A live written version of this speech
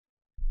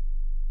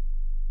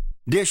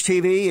Dish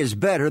TV is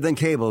better than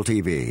cable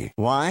TV.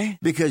 Why?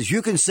 Because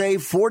you can save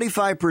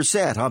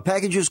 45% on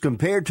packages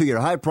compared to your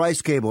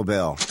high-priced cable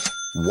bill.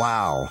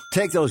 Wow.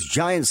 Take those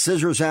giant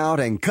scissors out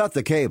and cut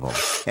the cable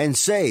and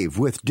save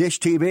with Dish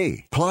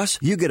TV. Plus,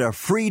 you get a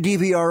free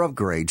DVR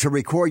upgrade to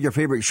record your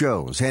favorite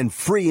shows and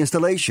free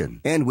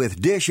installation. And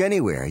with Dish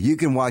Anywhere, you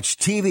can watch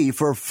TV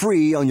for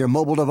free on your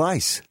mobile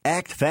device.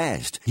 Act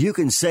fast. You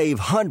can save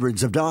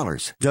hundreds of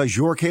dollars. Does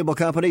your cable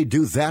company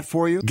do that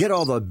for you? Get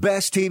all the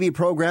best TV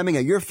programming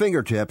at your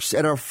fingertips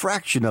at a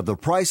fraction of the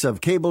price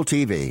of cable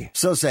TV.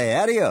 So say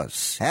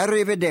adios,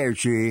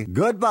 arrivederci,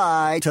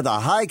 goodbye to the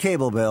high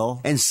cable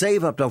bill and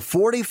save up to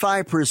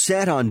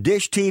 45% on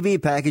Dish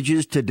TV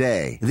packages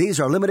today. These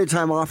are limited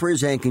time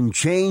offers and can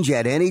change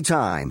at any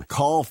time.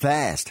 Call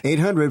fast.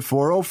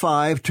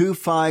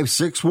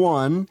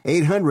 800-405-2561.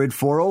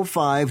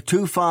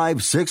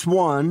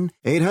 800-405-2561.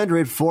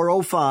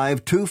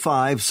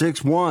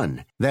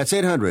 800-405-2561. That's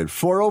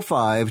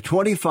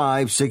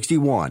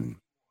 800-405-2561.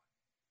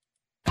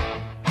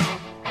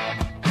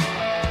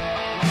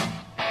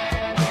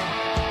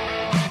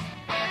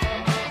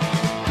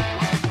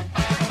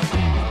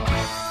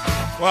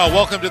 Well,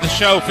 welcome to the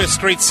show, Fifth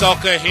Street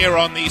Soccer, here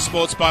on the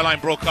Sports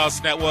Byline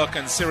Broadcast Network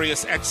and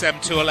Sirius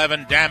XM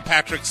 211, Dan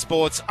Patrick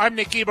Sports. I'm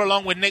Nick Geber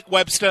along with Nick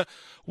Webster.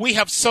 We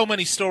have so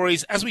many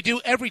stories, as we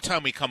do every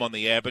time we come on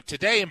the air, but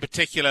today in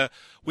particular,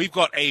 we've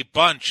got a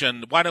bunch,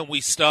 and why don't we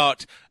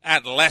start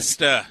at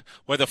Leicester,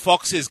 where the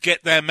Foxes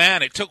get their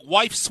man. It took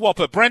wife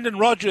swapper Brendan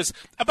Rodgers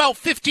about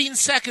 15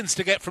 seconds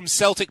to get from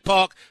Celtic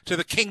Park to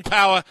the King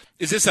Power.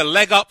 Is this a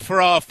leg up for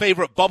our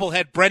favourite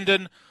bobblehead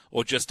Brendan,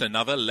 or just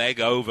another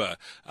leg over?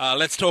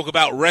 Let's talk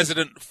about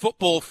resident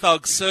football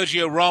thug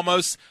Sergio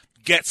Ramos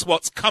gets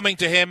what's coming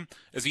to him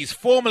as he's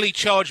formally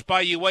charged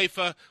by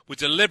UEFA with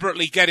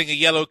deliberately getting a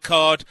yellow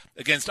card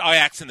against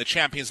Ajax in the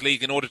Champions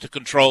League in order to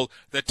control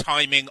the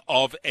timing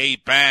of a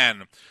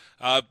ban.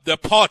 The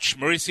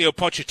Mauricio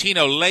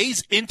Pochettino,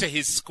 lays into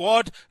his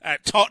squad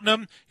at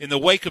Tottenham in the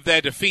wake of their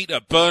defeat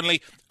at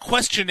Burnley,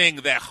 questioning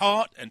their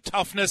heart and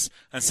toughness,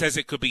 and says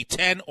it could be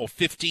 10 or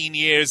 15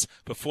 years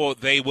before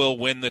they will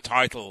win the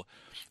title.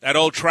 At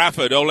Old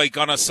Trafford, Ole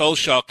Gunnar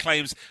Solskjaer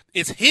claims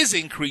it's his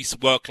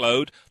increased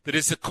workload that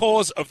is the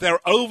cause of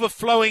their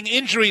overflowing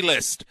injury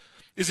list.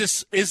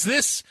 Is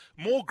this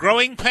more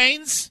growing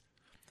pains?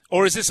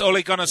 Or is this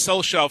Ole Gunnar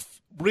Solskjaer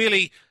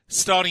really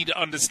starting to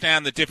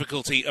understand the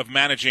difficulty of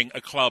managing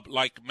a club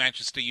like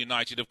Manchester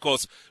United? Of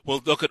course,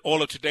 we'll look at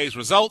all of today's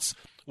results.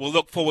 We'll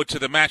look forward to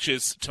the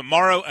matches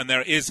tomorrow, and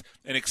there is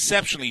an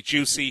exceptionally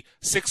juicy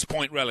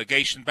 6-point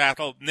relegation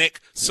battle.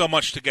 Nick, so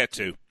much to get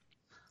to.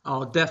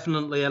 Oh,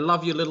 definitely. I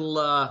love your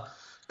little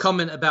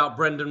comment about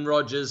Brendan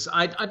Rodgers.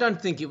 I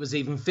don't think it was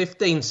even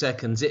 15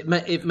 seconds. It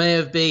may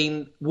have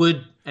been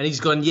would, and he's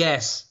gone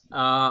yes.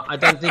 I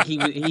don't think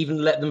he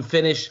even let them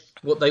finish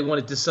what they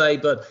wanted to say,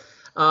 but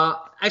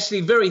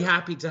actually very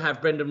happy to have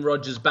Brendan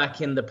Rodgers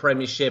back in the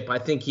Premiership. I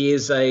think he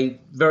is a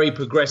very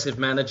progressive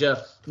manager,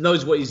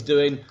 knows what he's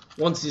doing,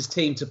 wants his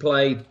team to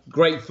play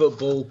great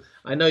football.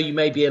 I know you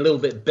may be a little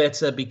bit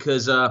better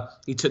because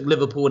he took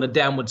Liverpool in a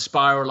downward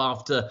spiral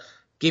after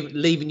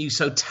leaving you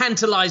so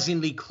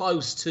tantalizingly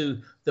close to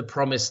the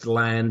promised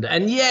land.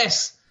 And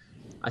yes,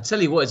 I tell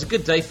you what, it's a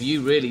good day for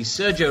you, really.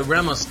 Sergio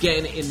Ramos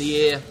getting it in the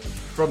ear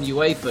from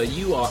UEFA.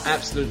 You are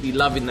absolutely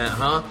loving that,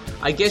 huh?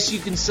 I guess you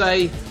can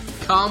say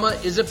karma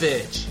is a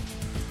bitch.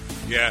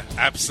 Yeah,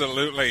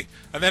 absolutely.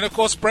 And then, of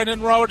course,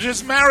 Brendan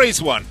Rodgers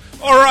marries one.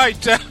 All right,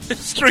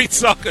 Street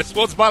Soccer,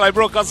 Sports Byline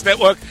Broadcast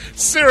Network,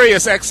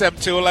 Sirius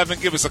XM 211.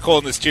 Give us a call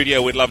in the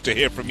studio. We'd love to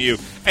hear from you.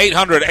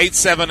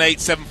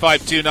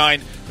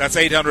 800-878-7529. That's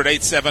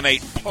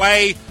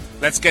 800-878-PLAY.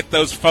 Let's get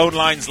those phone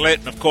lines lit.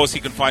 And, of course,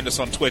 you can find us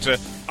on Twitter.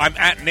 I'm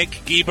at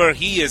Nick Geber.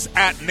 He is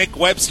at Nick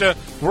Webster.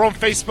 We're on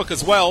Facebook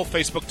as well,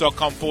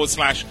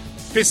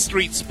 facebook.com/Fifth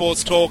Street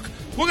Sports Talk.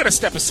 We're going to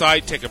step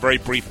aside, take a very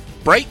brief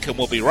break, and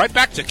we'll be right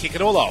back to kick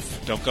it all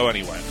off. Don't go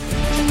anywhere.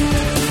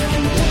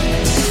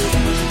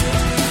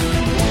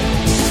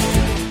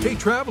 Hey,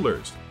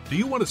 travelers, do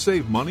you want to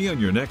save money on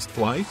your next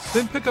flight?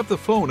 Then pick up the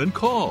phone and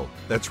call.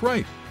 That's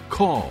right,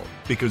 call,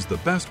 because the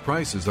best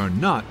prices are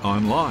not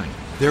online.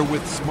 They're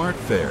with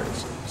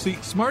SmartFares. See,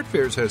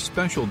 SmartFares has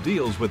special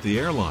deals with the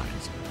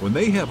airlines. When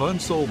they have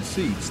unsold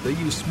seats, they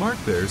use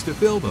SmartFares to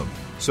fill them.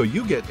 So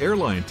you get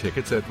airline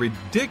tickets at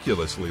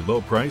ridiculously low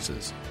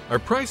prices. Our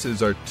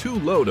prices are too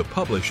low to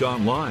publish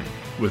online.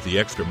 With the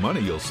extra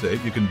money you'll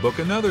save, you can book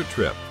another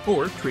trip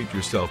or treat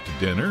yourself to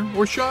dinner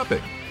or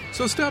shopping.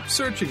 So stop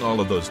searching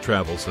all of those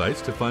travel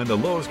sites to find the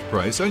lowest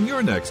price on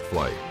your next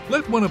flight.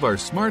 Let one of our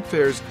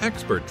SmartFares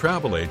expert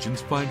travel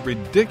agents find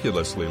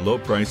ridiculously low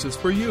prices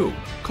for you.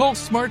 Call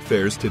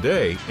SmartFares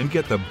today and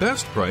get the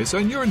best price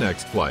on your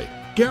next flight.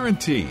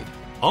 Guaranteed.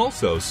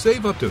 Also,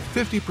 save up to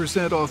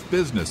 50% off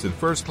business and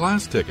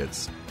first-class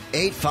tickets.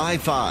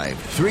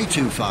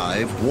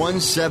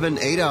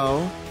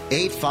 855-325-1780.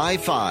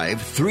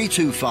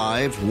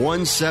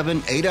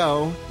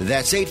 855-325-1780.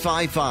 That's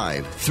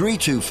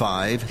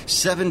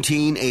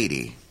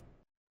 855-325-1780.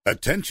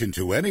 Attention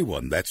to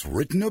anyone that's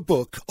written a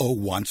book or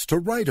wants to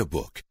write a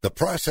book. The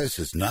process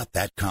is not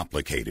that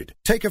complicated.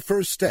 Take a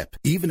first step.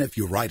 Even if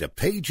you write a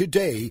page a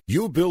day,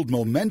 you'll build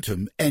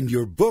momentum and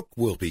your book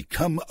will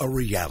become a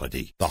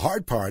reality. The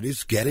hard part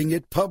is getting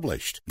it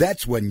published.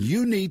 That's when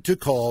you need to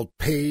call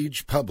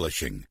Page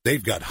Publishing.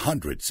 They've got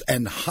hundreds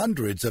and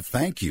hundreds of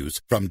thank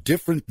yous from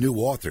different new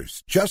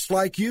authors, just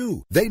like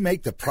you. They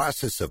make the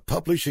process of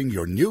publishing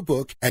your new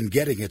book and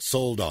getting it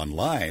sold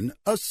online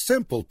a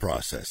simple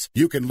process.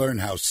 You can learn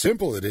how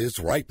simple it is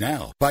right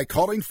now by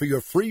calling for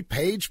your free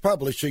Page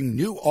Publishing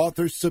New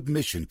Author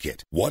Submission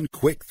Kit. One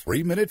quick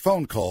 3-minute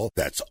phone call,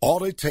 that's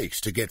all it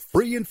takes to get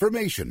free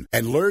information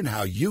and learn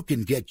how you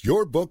can get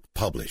your book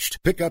published.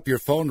 Pick up your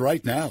phone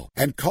right now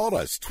and call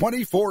us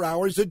 24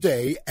 hours a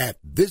day at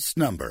this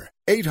number.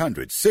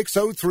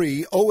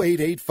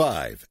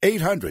 800-603-0885.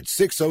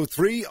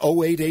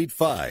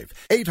 800-603-0885.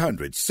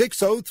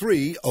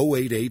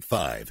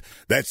 800-603-0885.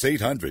 That's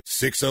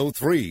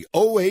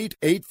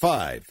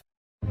 800-603-0885.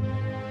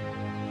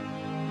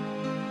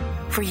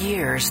 For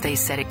years, they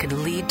said it could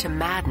lead to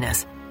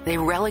madness. They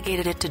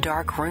relegated it to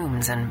dark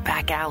rooms and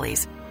back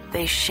alleys.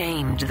 They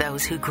shamed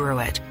those who grew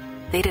it.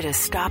 They did a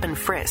stop and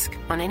frisk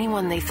on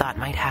anyone they thought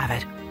might have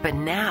it. But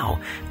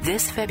now,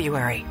 this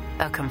February,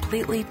 a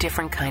completely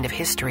different kind of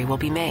history will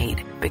be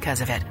made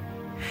because of it.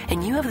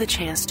 And you have the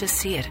chance to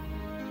see it.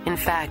 In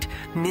fact,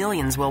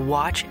 millions will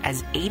watch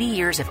as 80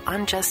 years of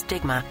unjust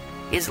stigma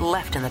is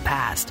left in the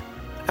past.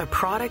 A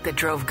product that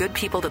drove good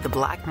people to the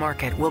black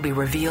market will be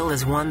revealed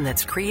as one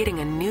that's creating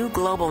a new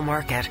global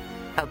market.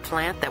 A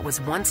plant that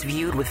was once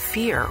viewed with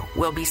fear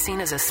will be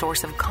seen as a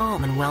source of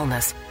calm and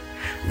wellness.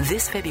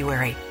 This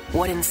February,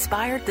 what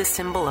inspired the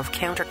symbol of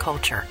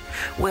counterculture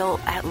will,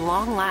 at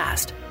long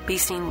last, be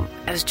seen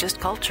as just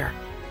culture.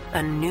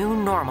 A new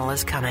normal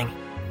is coming.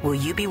 Will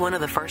you be one of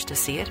the first to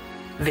see it?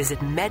 Visit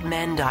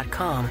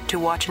medmen.com to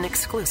watch an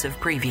exclusive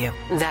preview.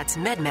 That's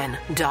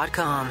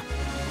medmen.com.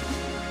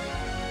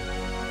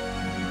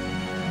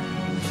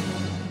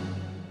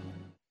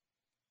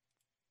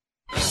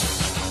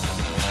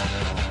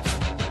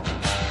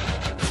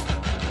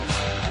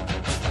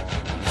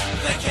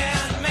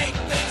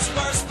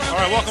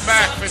 Welcome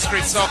back, Fifth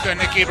Street Soccer.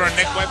 Nick Eber and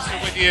Nick Webster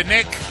with you.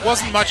 Nick,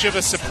 wasn't much of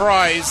a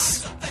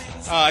surprise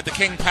at the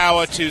King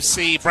Power to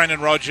see Brendan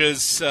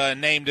Rodgers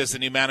named as the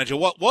new manager.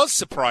 What was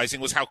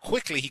surprising was how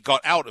quickly he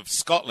got out of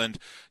Scotland.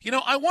 You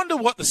know, I wonder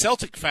what the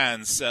Celtic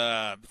fans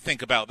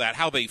think about that,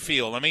 how they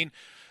feel. I mean,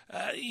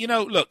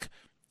 look,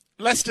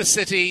 Leicester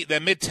City,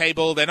 they're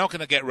mid-table. They're not going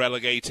to get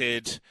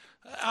relegated.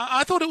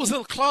 I thought it was a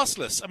little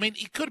classless. I mean,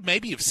 he could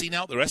maybe have seen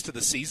out the rest of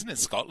the season in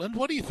Scotland.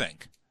 What do you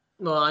think?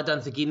 Well, I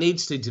don't think he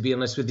needs to be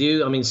honest with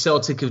you. I mean,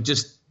 Celtic have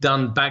just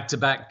done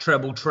back-to-back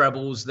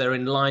trebles. They're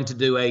in line to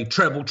do a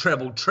treble.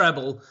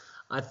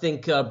 I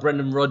think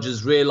Brendan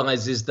Rodgers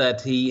realises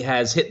that he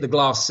has hit the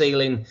glass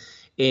ceiling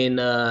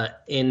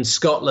in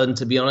Scotland,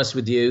 to be honest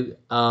with you.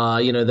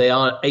 They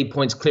are 8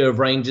 points clear of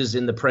Rangers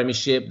in the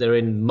Premiership. They're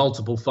in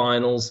multiple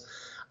finals.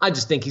 I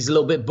just think he's a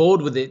little bit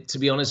bored with it, to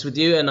be honest with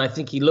you. And I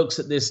think he looks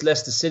at this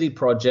Leicester City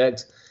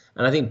project.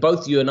 And I think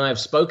both you and I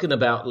have spoken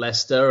about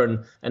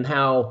Leicester and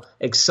how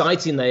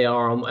exciting they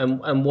are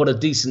and what a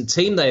decent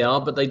team they are,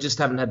 but they just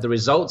haven't had the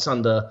results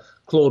under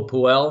Claude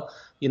Puel.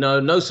 You know,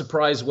 no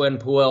surprise when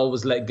Puel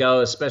was let go,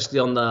 especially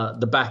on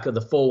the back of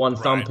the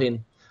 4-1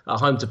 thumping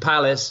home to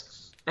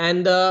Palace.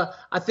 And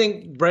I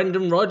think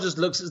Brendan Rodgers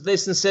looks at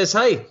this and says,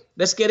 hey,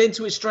 let's get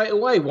into it straight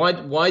away.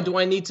 Why do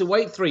I need to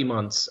wait 3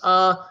 months?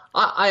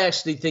 I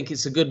actually think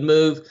it's a good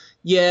move.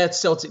 Yeah,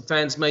 Celtic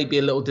fans may be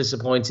a little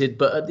disappointed,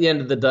 but at the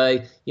end of the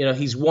day, you know,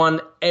 he's won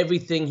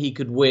everything he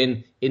could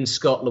win in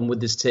Scotland with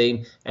this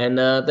team, and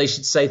they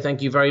should say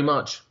thank you very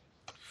much.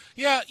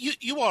 Yeah,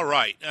 you are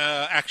right,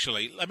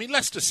 actually. I mean,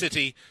 Leicester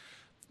City,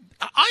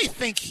 I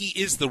think he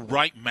is the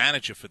right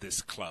manager for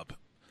this club.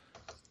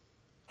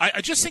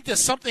 I just think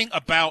there's something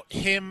about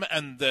him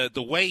and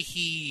the way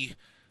he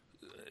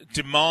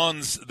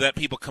demands that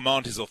people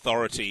command his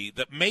authority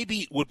that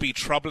maybe would be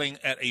troubling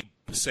at a,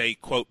 say,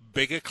 quote,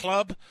 bigger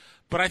club.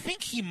 But I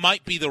think he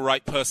might be the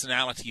right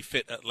personality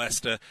fit at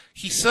Leicester.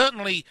 He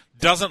certainly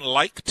doesn't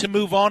like to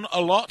move on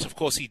a lot. Of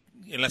course,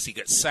 unless he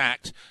gets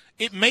sacked.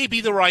 It may be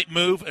the right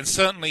move, and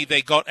certainly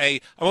they got I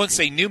won't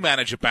say new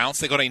manager bounce,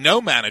 they got a no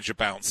manager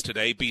bounce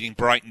today, beating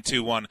Brighton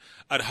 2-1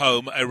 at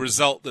home, a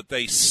result that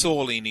they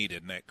sorely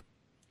needed, Nick.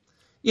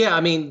 Yeah,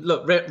 I mean,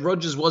 look,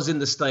 Rodgers was in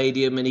the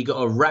stadium and he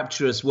got a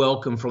rapturous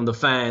welcome from the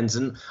fans.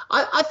 And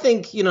I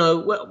think, you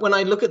know, when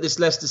I look at this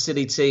Leicester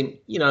City team,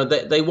 you know,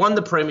 they won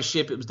the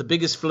Premiership. It was the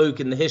biggest fluke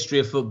in the history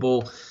of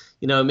football.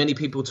 You know, many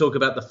people talk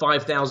about the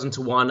 5,000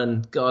 to 1,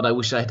 and God, I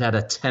wish I'd had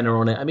a tenner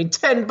on it. I mean,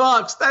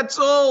 $10, that's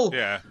all.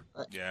 Yeah.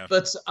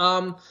 But,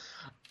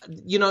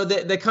 you know,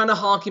 they're kind of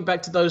harking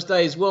back to those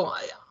days. Well,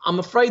 I'm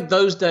afraid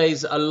those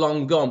days are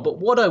long gone. But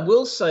what I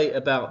will say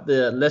about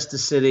the Leicester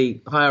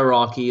City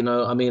hierarchy, you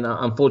know, I mean,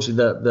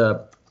 unfortunately,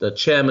 the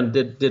chairman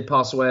did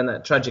pass away in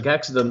that tragic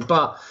accident.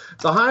 But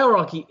the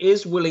hierarchy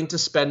is willing to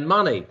spend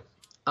money.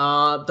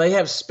 They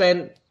have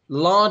spent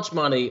large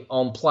money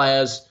on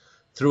players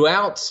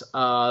throughout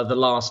the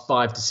last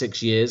 5 to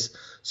 6 years.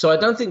 So I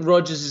don't think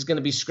Rodgers is going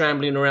to be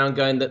scrambling around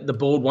going that the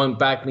board won't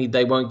back me,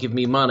 they won't give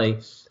me money.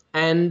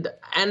 And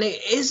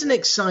it is an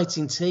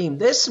exciting team.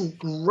 There's some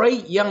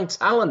great young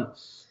talent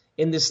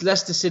in this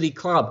Leicester City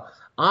club.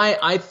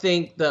 I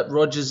think that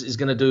Rodgers is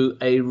going to do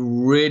a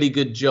really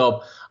good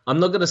job. I'm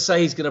not going to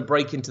say he's going to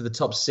break into the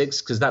top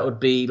 6 because that would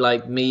be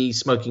like me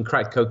smoking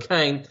crack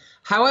cocaine.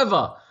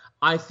 However,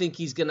 I think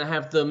he's going to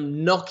have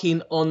them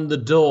knocking on the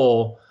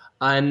door,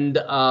 and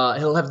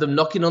he'll have them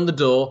knocking on the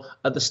door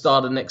at the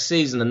start of next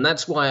season. And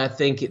that's why I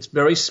think it's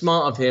very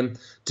smart of him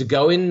to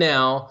go in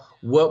now,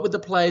 work with the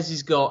players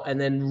he's got,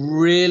 and then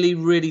really,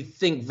 really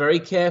think very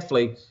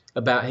carefully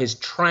about his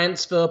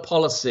transfer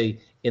policy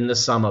in the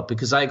summer,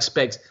 because I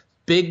expect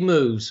big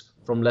moves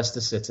from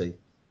Leicester City.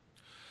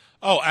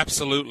 Oh,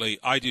 absolutely.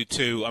 I do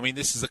too. I mean,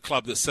 this is a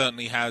club that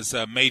certainly has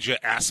major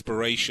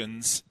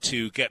aspirations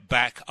to get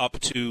back up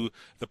to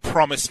the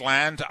promised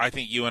land. I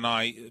think you and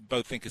I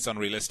both think it's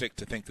unrealistic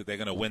to think that they're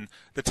going to win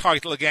the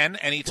title again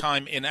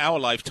anytime in our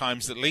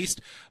lifetimes at least.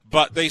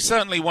 But they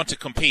certainly want to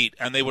compete,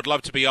 and they would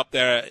love to be up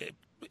there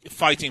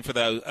fighting for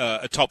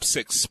a top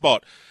 6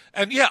 spot.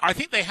 And yeah, I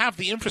think they have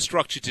the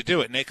infrastructure to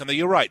do it, Nick. And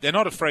you're right. They're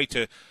not afraid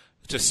to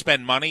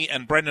spend money,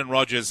 and Brendan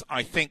Rodgers,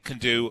 I think, can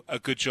do a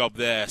good job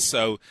there.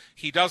 So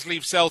he does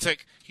leave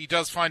Celtic. He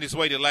does find his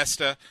way to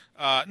Leicester.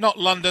 Not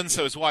London,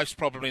 so his wife's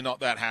probably not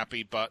that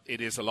happy, but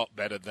it is a lot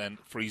better than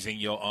freezing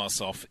your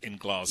arse off in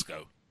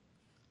Glasgow.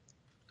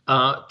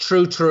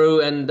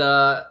 True. And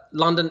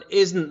London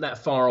isn't that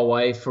far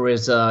away for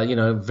his,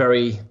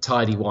 very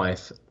tidy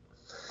wife.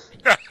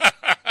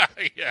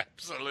 Yeah,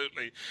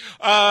 absolutely.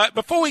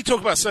 Before we talk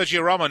about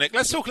Sergio Ramos, Nick,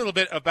 let's talk a little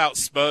bit about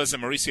Spurs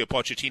and Mauricio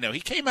Pochettino. He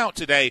came out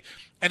today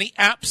and he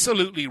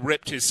absolutely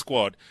ripped his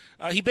squad.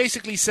 He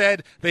basically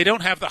said they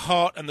don't have the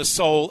heart and the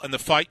soul and the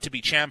fight to be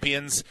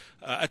champions.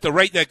 At the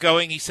rate they're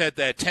going, he said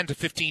they're 10 to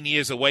 15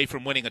 years away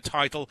from winning a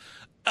title.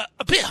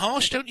 A bit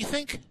harsh, don't you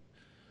think?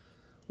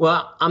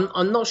 Well,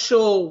 I'm not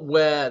sure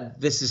where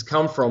this has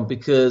come from,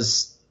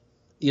 because,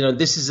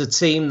 this is a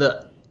team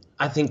that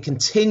I think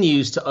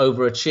continues to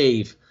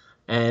overachieve.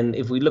 And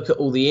if we look at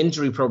all the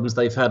injury problems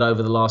they've had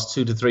over the last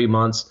 2 to 3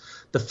 months,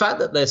 the fact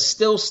that they're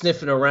still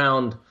sniffing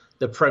around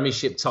the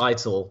Premiership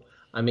title,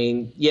 I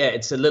mean, yeah,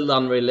 it's a little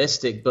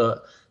unrealistic,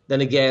 but then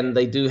again,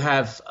 they do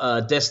have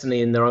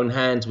destiny in their own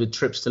hands with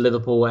trips to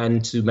Liverpool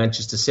and to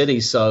Manchester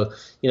City. So,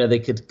 they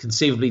could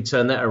conceivably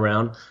turn that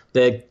around.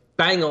 They're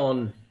bang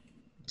on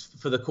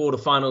for the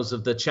quarterfinals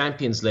of the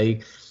Champions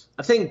League.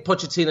 I think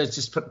Pochettino's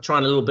just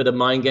trying a little bit of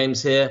mind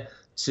games here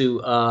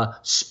to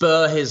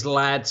spur his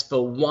lads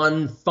for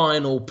one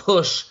final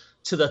push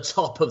to the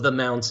top of the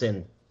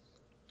mountain.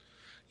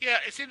 Yeah,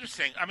 it's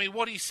interesting. I mean,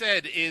 what he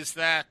said is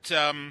that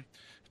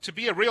to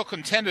be a real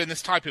contender in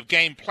this type of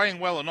game, playing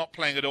well or not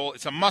playing at all,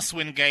 it's a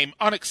must-win game,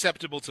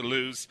 unacceptable to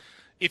lose.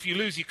 If you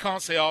lose, you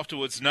can't say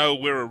afterwards, no,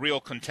 we're a real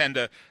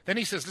contender. Then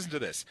he says, listen to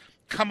this.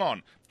 Come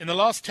on. In the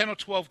last 10 or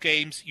 12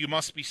 games, you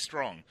must be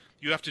strong.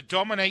 You have to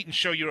dominate and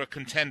show you're a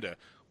contender.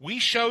 We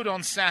showed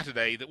on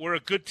Saturday that we're a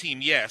good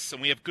team, yes,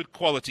 and we have good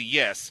quality,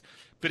 yes,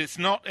 but it's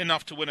not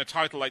enough to win a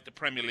title like the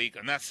Premier League,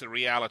 and that's the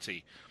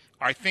reality.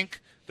 I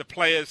think the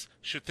players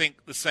should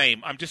think the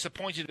same. I'm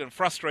disappointed and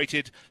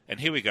frustrated,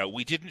 and here we go.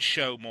 We didn't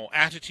show more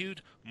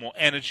attitude, more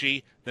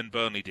energy than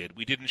Burnley did.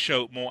 We didn't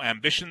show more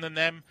ambition than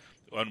them,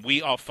 and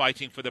we are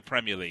fighting for the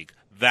Premier League.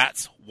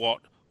 That's what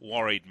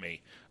worried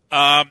me.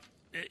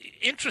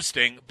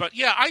 Interesting, but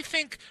yeah, I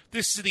think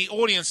the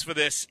audience for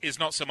this is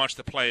not so much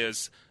the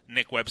players,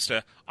 Nick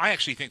Webster. I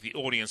actually think the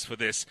audience for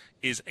this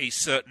is a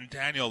certain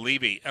Daniel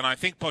Levy, and I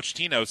think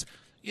Pochettino's,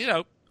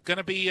 going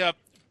to be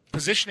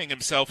positioning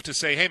himself to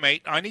say, "Hey,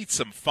 mate, I need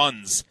some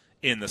funds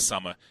in the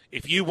summer.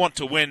 If you want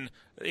to win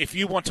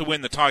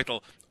the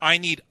title, I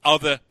need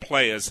other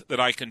players that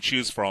I can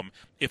choose from.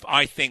 If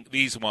I think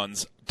these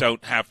ones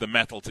don't have the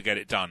mettle to get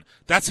it done."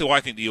 That's who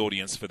I think the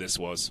audience for this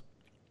was.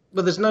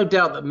 Well, there's no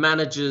doubt that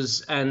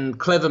managers and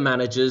clever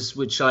managers,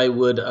 which I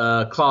would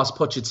class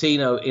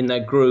Pochettino in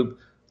that group,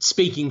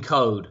 speaking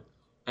code.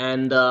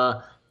 And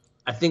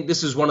I think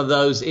this is one of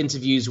those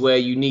interviews where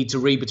you need to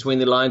read between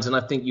the lines, and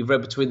I think you've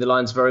read between the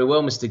lines very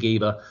well, Mr.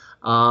 Geber.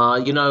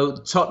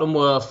 Tottenham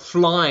were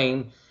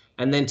flying,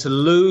 and then to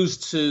lose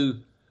to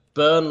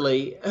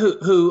Burnley,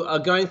 who are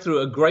going through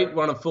a great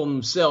run of form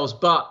themselves,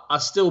 but are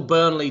still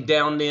Burnley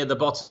down near the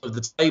bottom of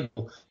the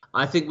table,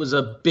 I think was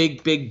a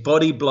big, big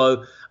body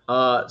blow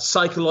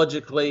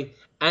psychologically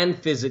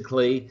and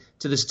physically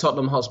to this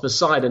Tottenham Hotspur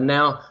side. And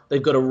now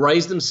they've got to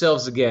raise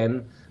themselves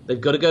again.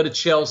 They've got to go to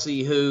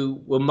Chelsea,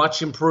 who were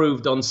much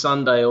improved on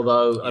Sunday,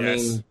 although, I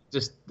mean,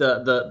 just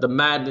the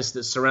madness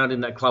that's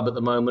surrounding that club at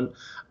the moment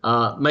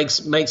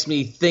makes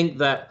me think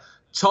that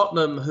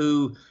Tottenham,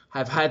 who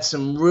have had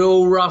some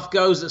real rough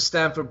goes at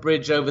Stamford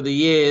Bridge over the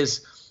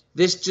years,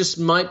 this just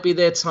might be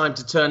their time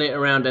to turn it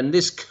around. And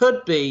this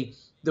could be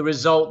the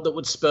result that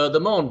would spur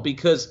them on,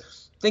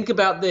 because think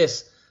about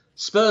this.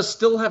 Spurs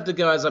still have to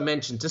go, as I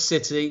mentioned, to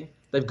City.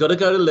 They've got to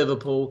go to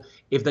Liverpool.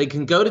 If they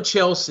can go to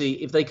Chelsea,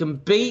 if they can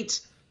beat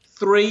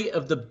 3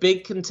 of the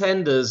big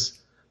contenders,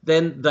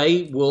 then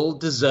they will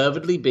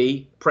deservedly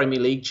be Premier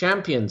League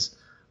champions.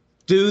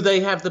 Do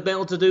they have the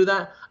mettle to do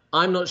that?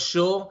 I'm not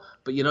sure.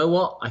 But you know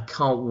what? I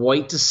can't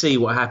wait to see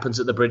what happens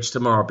at the Bridge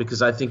tomorrow,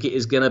 because I think it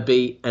is going to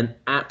be an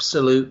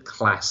absolute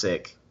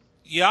classic.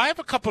 Yeah, I have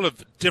a couple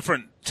of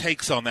different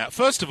takes on that.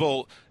 First of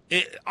all,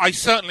 I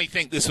certainly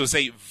think this was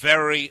a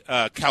very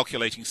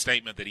calculating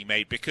statement that he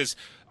made, because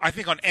I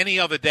think on any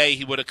other day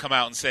he would have come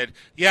out and said,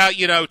 yeah,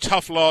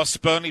 tough loss,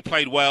 Burnley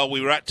played well,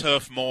 we were at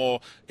Turf Moor,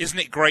 isn't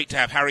it great to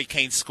have Harry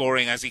Kane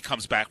scoring as he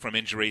comes back from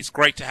injuries,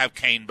 great to have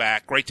Kane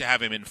back, great to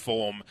have him in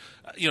form.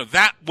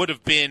 That would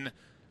have been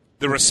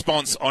the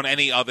response on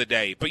any other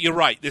day. But you're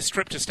right, this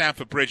trip to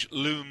Stamford Bridge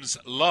looms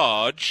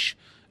large,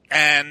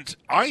 and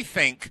I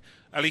think,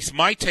 at least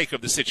my take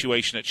of the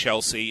situation at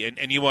Chelsea,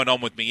 and you weren't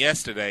on with me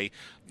yesterday,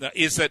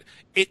 is that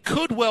it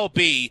could well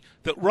be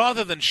that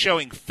rather than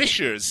showing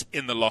fissures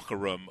in the locker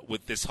room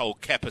with this whole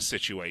Kepa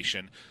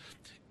situation,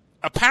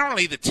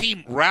 apparently the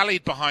team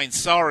rallied behind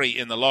Sarri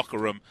in the locker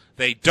room.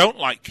 They don't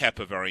like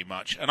Kepa very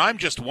much, and I'm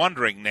just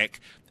wondering,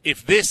 Nick,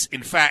 if this,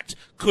 in fact,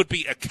 could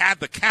be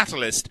the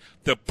catalyst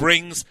that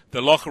brings the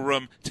locker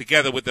room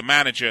together with the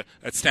manager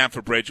at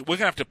Stamford Bridge. We're going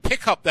to have to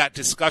pick up that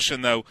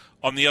discussion, though,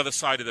 on the other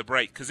side of the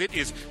break, because it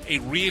is a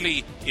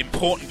really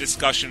important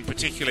discussion,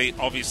 particularly,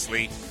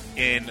 obviously,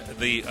 in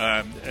the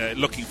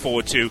looking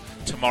forward to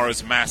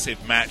tomorrow's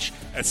massive match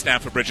at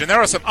Stamford Bridge. And there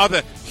are some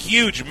other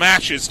huge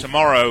matches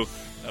tomorrow.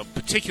 A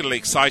particularly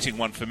exciting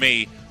one for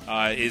me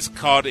is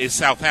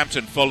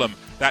Southampton-Fulham.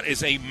 That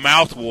is a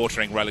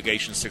mouth-watering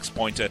relegation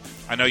six-pointer.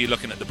 I know you're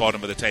looking at the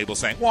bottom of the table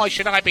saying, why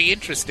should I be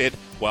interested?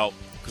 Well,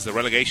 because the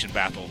relegation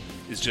battle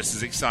is just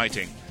as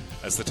exciting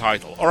as the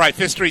title. All right,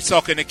 Fifth Street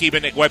Soccer, Nick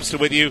Ebert, Nick Webster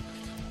with you.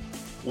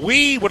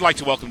 We would like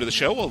to welcome to the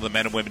show all the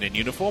men and women in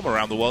uniform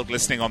around the world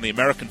listening on the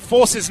American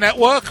Forces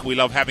Network. We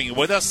love having you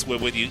with us. We're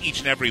with you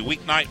each and every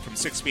weeknight from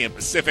 6 p.m.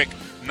 Pacific,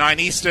 9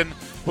 Eastern.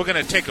 We're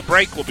going to take a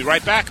break. We'll be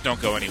right back.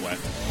 Don't go anywhere.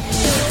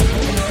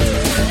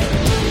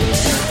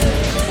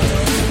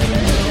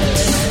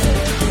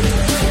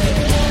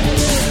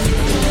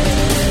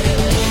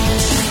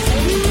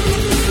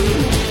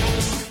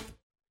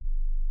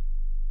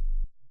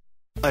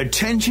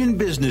 Attention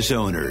business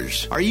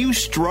owners. Are you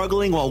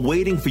struggling while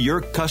waiting for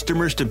your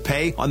customers to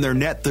pay on their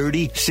net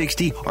 30,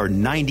 60, or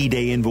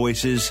 90-day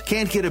invoices?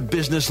 Can't get a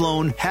business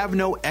loan? Have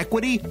no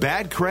equity?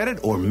 Bad credit?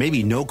 Or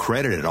maybe no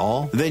credit at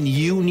all? Then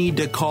you need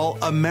to call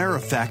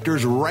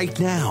AmeriFactors right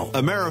now.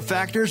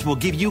 AmeriFactors will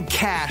give you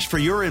cash for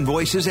your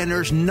invoices, and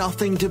there's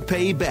nothing to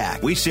pay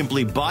back. We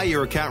simply buy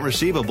your account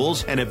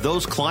receivables, and if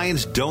those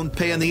clients don't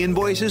pay on the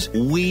invoices,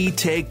 we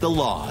take the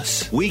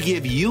loss. We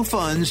give you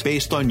funds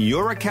based on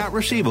your account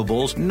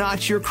receivables,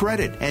 not your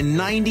credit. And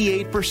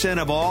 98%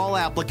 of all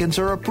applicants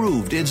are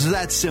approved. It's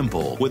that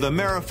simple. With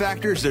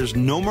AmeriFactors, there's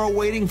no more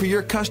waiting for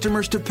your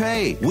customers to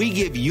pay. We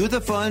give you the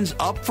funds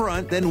up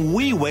front, then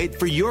we wait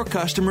for your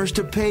customers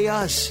to pay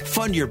us.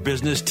 Fund your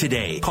business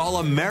today.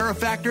 Call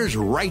AmeriFactors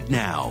right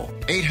now.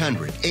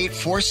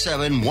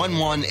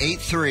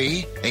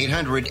 800-847-1183.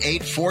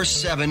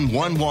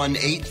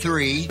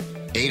 800-847-1183.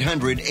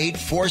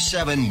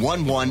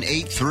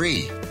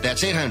 800-847-1183.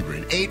 That's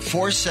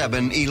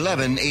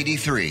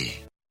 800-847-1183.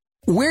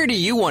 Where do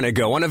you want to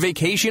go on a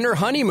vacation or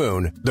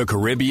honeymoon? The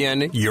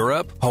Caribbean,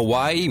 Europe,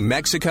 Hawaii,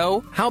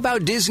 Mexico? How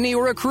about Disney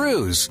or a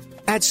cruise?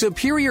 At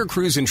Superior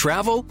Cruise and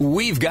Travel,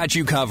 we've got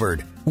you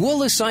covered.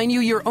 We'll assign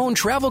you your own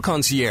travel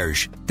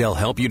concierge. They'll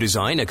help you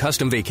design a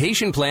custom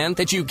vacation plan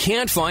that you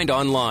can't find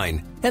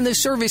online. And the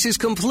service is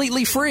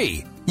completely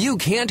free. You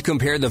can't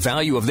compare the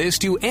value of this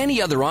to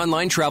any other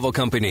online travel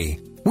company.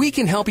 We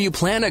can help you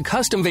plan a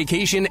custom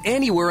vacation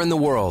anywhere in the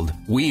world.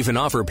 We even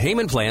offer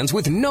payment plans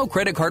with no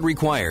credit card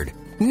required.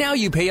 Now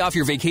you pay off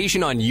your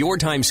vacation on your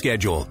time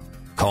schedule.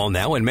 Call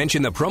now and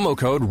mention the promo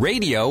code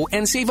RADIO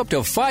and save up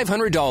to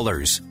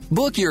 $500.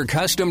 Book your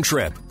custom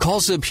trip. Call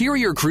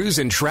Superior Cruise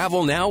and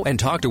Travel now and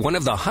talk to one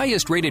of the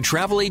highest rated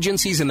travel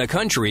agencies in the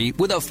country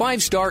with a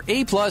 5-star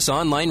A+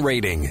 online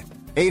rating.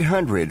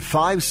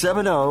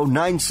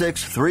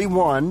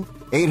 800-570-9631.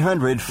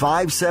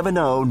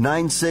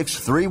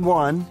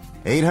 800-570-9631.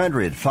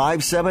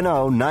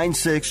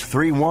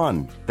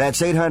 800-570-9631.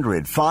 That's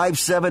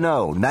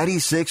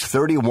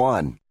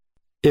 800-570-9631.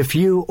 If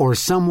you or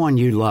someone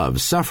you love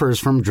suffers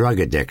from drug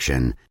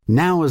addiction,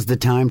 now is the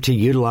time to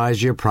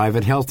utilize your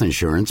private health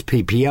insurance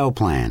PPO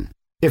plan.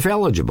 If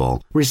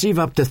eligible, receive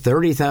up to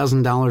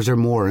 $30,000 or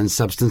more in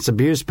substance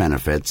abuse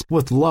benefits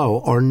with low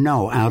or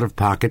no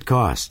out-of-pocket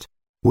cost.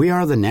 We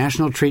are the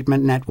National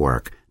Treatment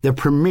Network, the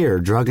premier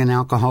drug and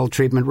alcohol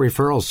treatment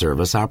referral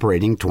service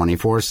operating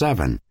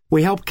 24/7.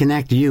 We help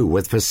connect you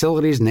with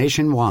facilities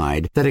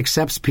nationwide that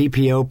accepts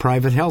PPO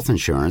private health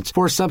insurance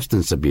for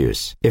substance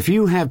abuse. If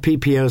you have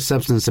PPO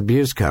substance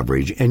abuse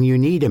coverage and you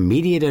need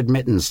immediate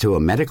admittance to a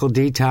medical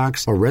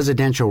detox or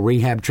residential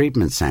rehab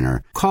treatment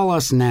center, call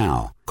us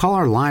now. Call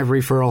our live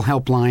referral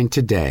helpline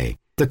today.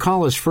 The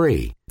call is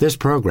free. This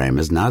program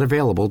is not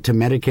available to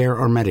Medicare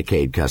or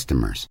Medicaid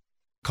customers.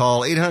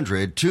 Call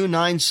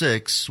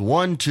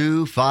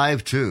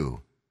 800-296-1252.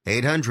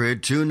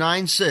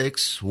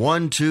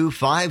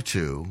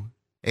 800-296-1252.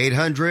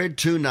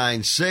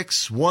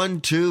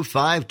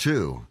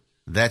 800-296-1252.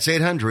 That's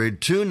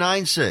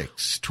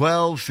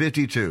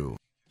 800-296-1252.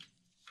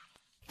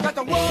 Got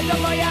the world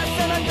on my ass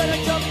and I'm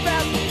gonna jump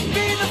fast.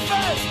 Be the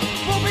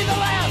first, won't be the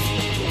last.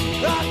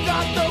 I've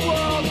got the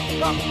world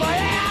up my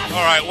ass.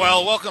 All right,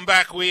 well, welcome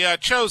back. We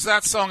chose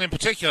that song in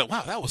particular.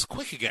 Wow, that was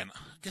quick again. I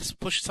guess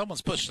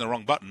someone's pushing the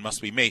wrong button.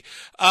 Must be me.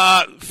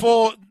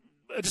 For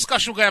a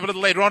discussion we're going to have a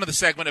little later on in the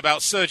segment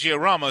about Sergio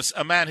Ramos,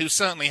 a man who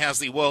certainly has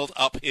the world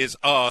up his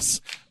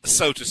arse,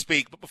 so to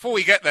speak. But before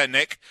we get there,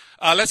 Nick,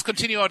 let's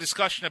continue our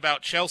discussion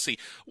about Chelsea.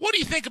 What do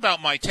you think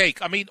about my take?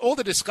 I mean, all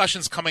the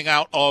discussions coming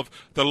out of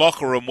the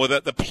locker room were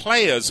that the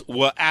players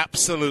were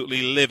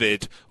absolutely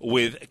livid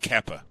with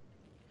Kepa.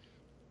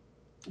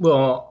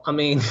 Well, I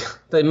mean,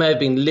 they may have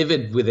been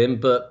livid with him,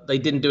 but they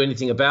didn't do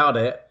anything about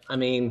it. I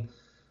mean,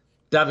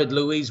 David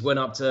Luiz went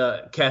up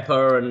to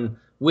Kepa and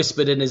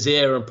whispered in his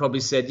ear and probably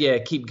said, yeah,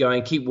 keep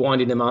going, keep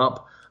winding him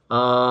up.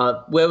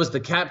 Where was the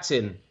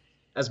captain,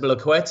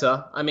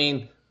 Azpilicueta? I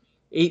mean,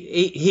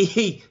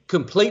 he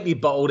completely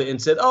bottled it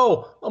and said,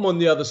 oh, I'm on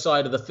the other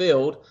side of the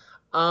field.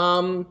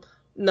 No,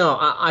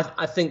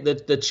 I think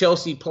that the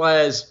Chelsea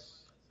players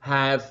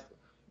have,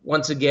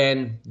 once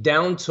again,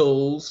 down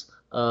tools.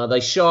 They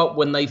show up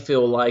when they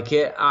feel like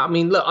it. I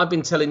mean, look, I've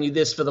been telling you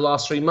this for the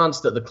last 3 months,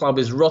 that the club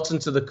is rotten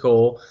to the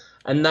core.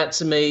 And that,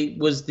 to me,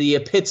 was the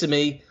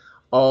epitome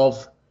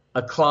of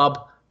a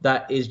club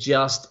that is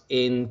just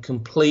in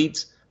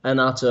complete and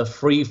utter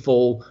free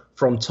fall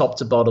from top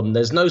to bottom.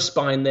 There's no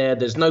spine there.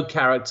 There's no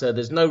character.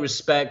 There's no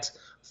respect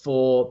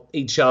for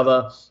each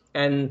other.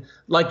 And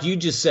like you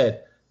just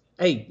said,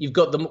 hey, you've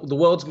got the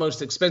world's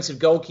most expensive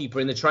goalkeeper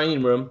in the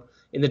training room,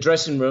 in the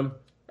dressing room,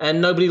 and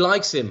nobody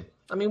likes him.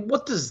 I mean,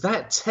 what does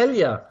that tell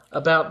you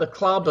about the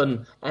club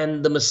and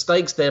the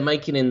mistakes they're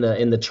making in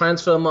the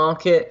transfer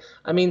market?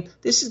 I mean,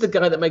 this is the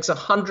guy that makes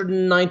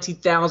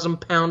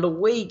 £190,000 a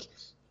week.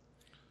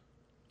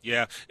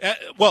 Yeah.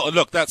 Well,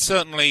 look, that's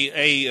certainly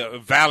a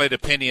valid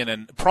opinion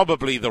and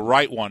probably the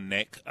right one,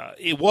 Nick.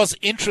 It was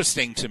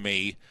interesting to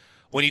me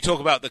when you talk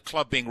about the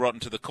club being rotten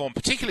to the core,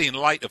 particularly in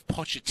light of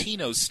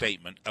Pochettino's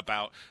statement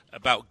about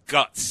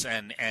guts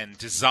and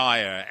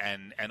desire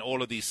and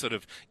all of these sort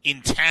of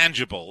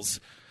intangibles,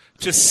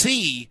 to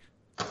see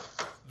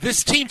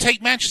this team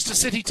take Manchester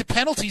City to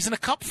penalties in a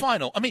cup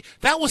final. I mean,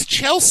 that was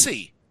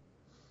Chelsea.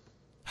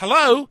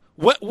 Hello?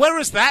 Where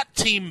has that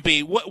team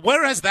been?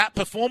 Where has that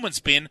performance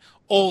been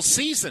all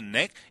season,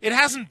 Nick? It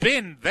hasn't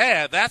been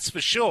there, that's for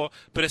sure,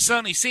 but it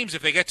certainly seems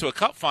if they get to a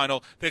cup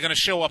final, they're going to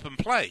show up and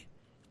play.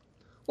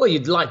 Well,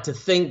 you'd like to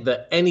think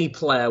that any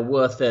player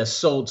worth their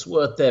salts,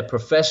 worth their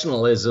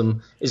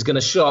professionalism, is going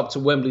to show up to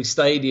Wembley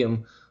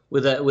Stadium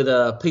with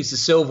a piece of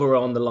silver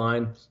on the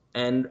line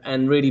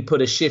and really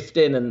put a shift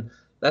in, and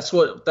that's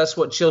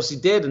what Chelsea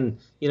did. And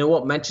you know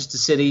what, Manchester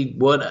City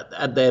weren't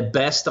at their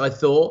best, I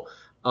thought,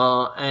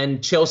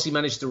 and Chelsea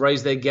managed to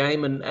raise their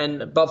game,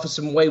 and but for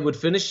some wayward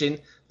finishing,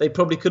 they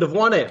probably could have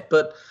won it.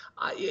 But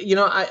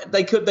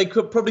they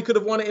probably could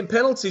have won it in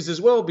penalties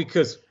as well,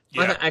 because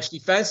I actually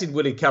fancied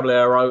Willy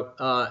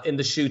Caballero in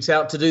the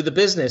shootout to do the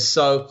business.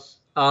 So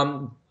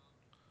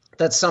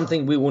that's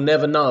something we will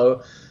never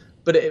know.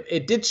 But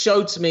it did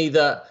show to me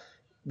that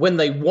when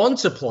they want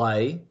to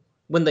play,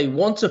 when they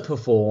want to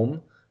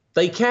perform,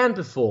 they can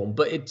perform,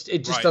 but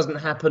it just doesn't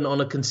happen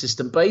on a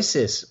consistent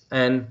basis.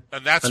 And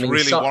that's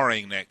really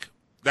worrying, Nick.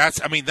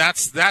 That's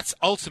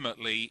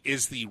ultimately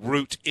is the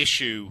root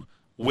issue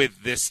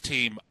with this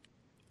team,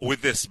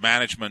 with this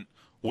management,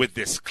 with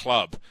this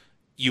club.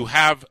 You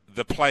have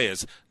the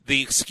players.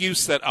 The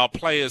excuse that our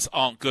players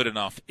aren't good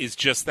enough is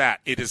just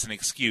that. It is an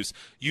excuse.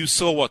 You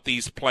saw what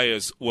these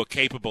players were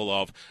capable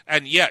of.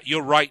 And yeah,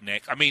 you're right,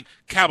 Nick. I mean,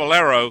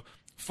 Caballero,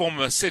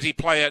 former City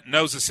player,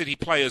 knows the City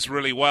players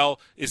really well,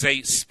 is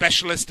a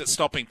specialist at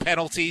stopping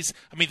penalties.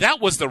 I mean, that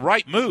was the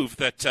right move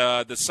that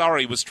the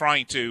Sarri was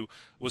trying to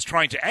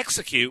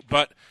execute.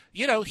 But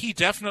he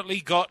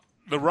definitely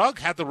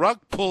had the rug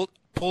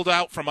pulled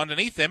out from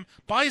underneath him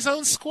by his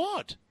own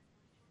squad.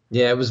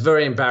 Yeah, it was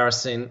very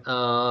embarrassing.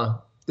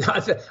 Well,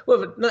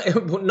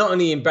 not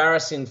only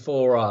embarrassing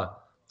for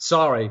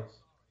Sarri,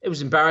 it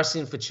was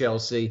embarrassing for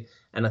Chelsea.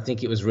 And I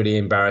think it was really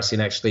embarrassing,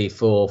 actually,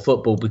 for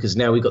football, because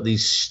now we've got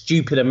these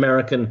stupid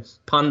American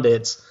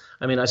pundits.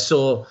 I mean, I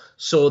saw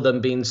them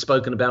being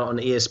spoken about on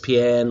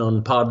ESPN,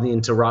 on Pardon the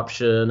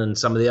Interruption, and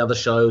some of the other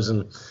shows.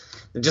 And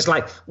they're just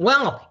like,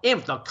 well,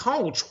 if the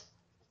coach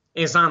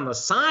is on the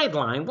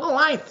sideline, well,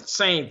 I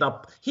say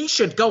he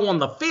should go on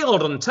the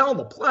field and tell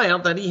the player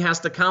that he has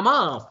to come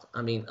off.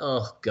 I mean,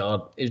 oh,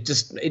 God, it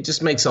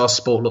just makes our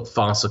sport look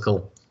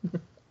farcical.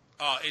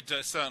 It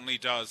certainly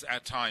does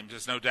at times.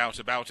 There's no doubt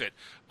about it.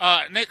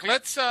 Nick,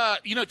 let's,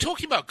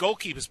 talking about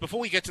goalkeepers, before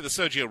we get to the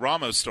Sergio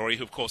Ramos story,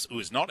 who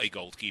is not a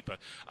goalkeeper,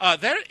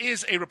 there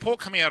is a report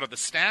coming out of the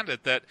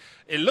Standard that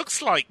it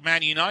looks like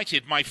Man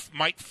United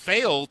might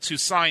fail to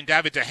sign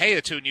David De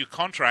Gea to a new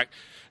contract.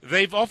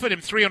 They've offered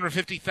him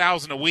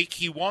 $350,000 a week.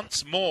 He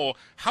wants more.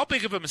 How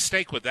big of a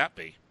mistake would that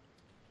be?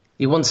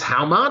 He wants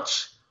how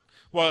much?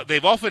 Well,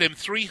 they've offered him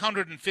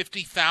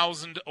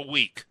 $350,000 a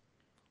week.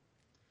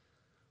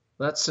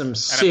 That's some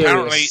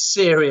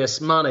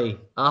serious money.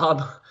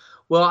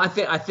 Well, I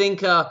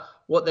think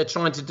what they're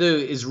trying to do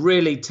is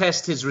really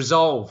test his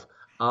resolve.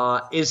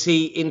 Is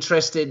he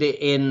interested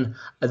in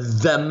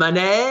the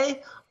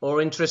money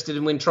or interested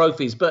in win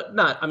trophies? But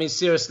no, I mean,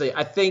 seriously,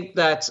 I think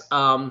that,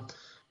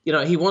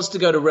 he wants to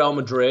go to Real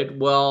Madrid.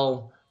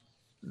 Well,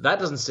 that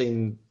doesn't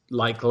seem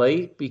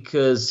likely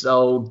because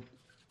old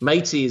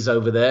Matey is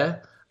over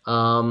there.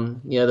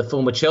 The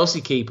former Chelsea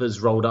keeper's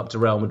rolled up to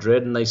Real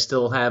Madrid, and they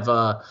still have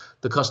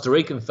the Costa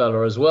Rican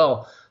fella as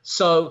well.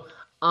 So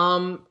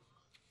I'm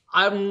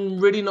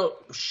really not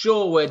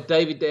sure where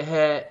David De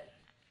Gea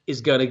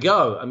is going to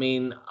go. I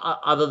mean,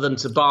 other than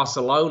to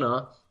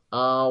Barcelona,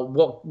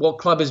 what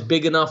club is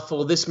big enough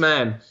for this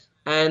man?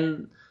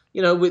 And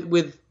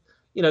with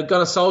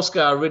Gunnar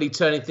Solskjaer really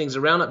turning things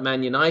around at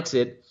Man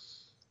United,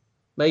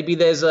 maybe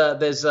there's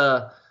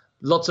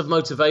lots of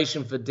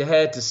motivation for De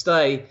Gea to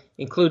stay,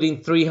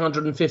 including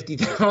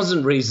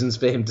 350,000 reasons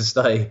for him to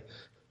stay.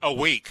 A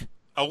week.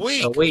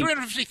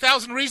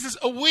 350,000 reasons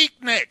a week,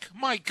 Nick.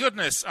 My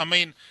goodness. I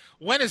mean,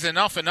 when is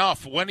enough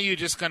enough? When are you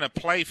just going to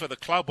play for the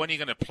club? When are you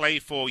going to play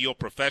for your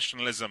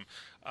professionalism?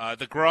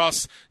 The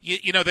grass,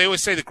 they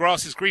always say the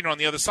grass is greener on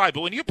the other side.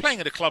 But when you're playing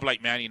at a club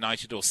like Man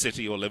United or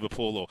City or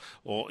Liverpool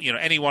or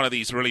any one of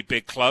these really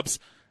big clubs,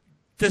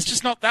 there's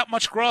just not that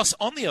much grass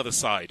on the other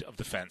side of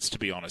the fence, to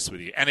be honest with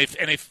you. And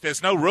if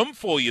there's no room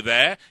for you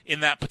there in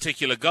that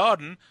particular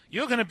garden,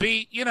 you're going to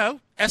be,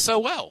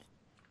 SOL.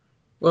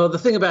 Well, the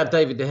thing about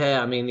David De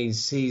Gea, I mean,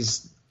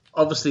 he's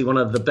obviously one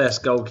of the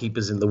best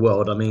goalkeepers in the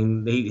world. I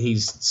mean,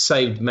 he's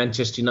saved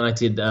Manchester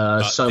United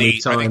so many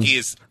times. I think he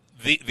is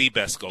the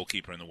best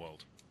goalkeeper in the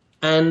world.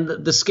 And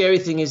the scary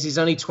thing is he's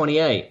only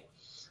 28.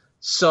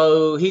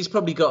 So he's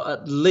probably got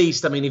at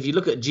least, I mean, if you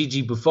look at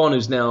Gigi Buffon,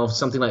 who's now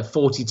something like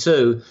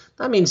 42,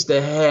 that means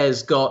De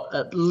Gea's got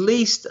at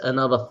least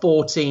another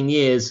 14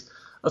 years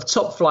of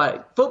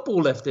top-flight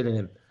football left in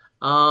him.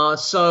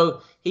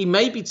 So he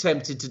may be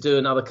tempted to do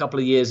another couple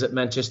of years at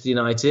Manchester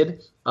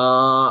United,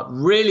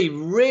 really,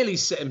 really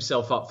set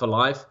himself up for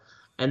life.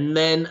 And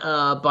then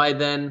by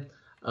then,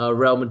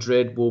 Real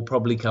Madrid will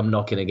probably come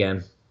knocking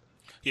again.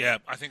 Yeah,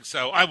 I think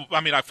so.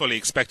 I fully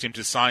expect him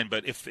to sign,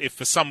 but if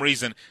for some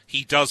reason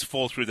he does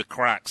fall through the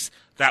cracks,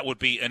 that would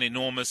be an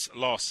enormous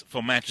loss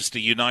for Manchester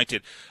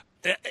United.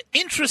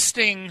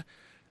 Interesting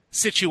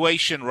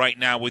situation right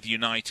now with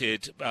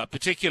United,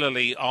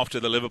 particularly after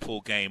the Liverpool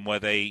game where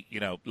they,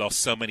 lost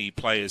so many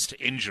players to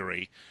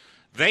injury.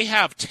 They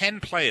have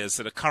 10 players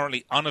that are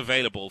currently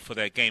unavailable for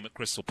their game at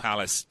Crystal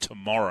Palace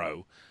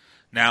tomorrow.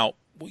 Now,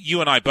 you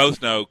and I both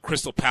know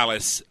Crystal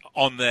Palace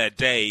on their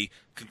day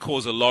can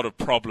cause a lot of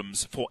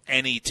problems for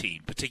any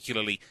team,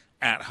 particularly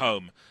at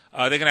home.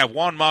 They're going to have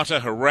Juan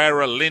Mata,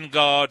 Herrera,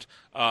 Lingard.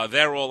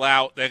 They're all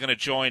out. They're going to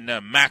join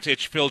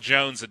Matic, Phil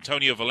Jones,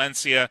 Antonio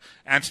Valencia,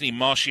 Anthony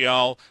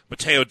Martial,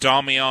 Matteo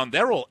Darmian.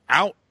 They're all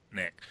out,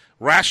 Nick.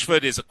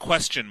 Rashford is a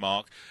question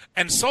mark.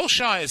 And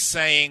Solskjaer is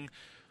saying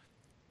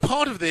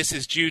part of this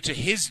is due to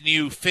his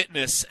new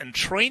fitness and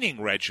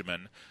training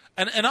regimen.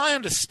 And I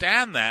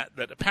understand that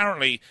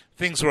apparently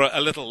things were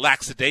a little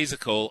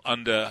lackadaisical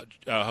under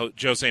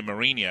Jose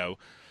Mourinho.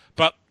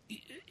 But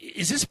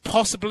is this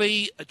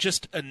possibly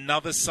just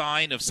another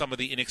sign of some of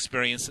the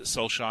inexperience that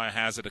Solskjaer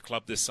has at a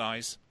club this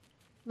size?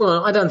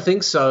 Well, I don't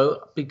think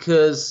so,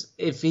 because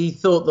if he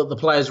thought that the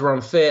players were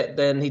unfit,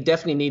 then he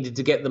definitely needed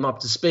to get them up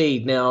to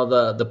speed. Now,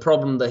 the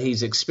problem that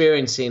he's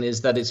experiencing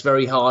is that it's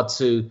very hard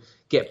to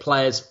get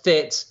players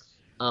fit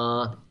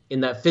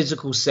in that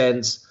physical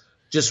sense,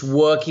 just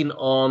working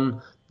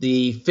on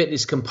the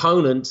fitness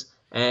component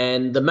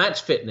and the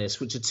match fitness,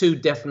 which are two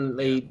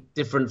definitely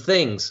different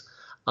things.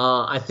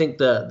 I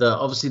think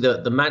obviously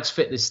the match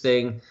fitness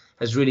thing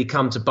has really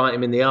come to bite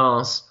him in the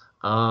arse.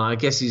 I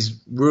guess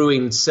he's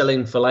ruined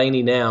selling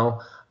Fellaini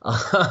now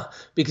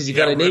because he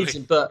kind of needs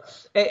him. But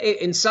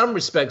in some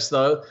respects,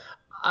 though,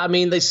 I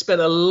mean, they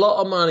spent a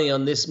lot of money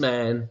on this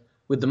man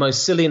with the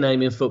most silly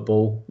name in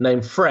football,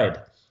 named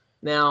Fred.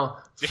 Now,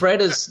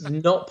 Fred has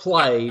not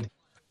played.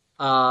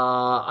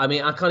 I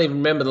mean, I can't even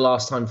remember the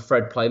last time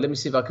Fred played. Let me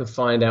see if I can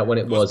find out when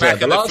it was.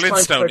 Back in the the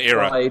Flintstone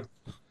era. Played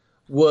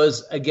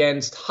was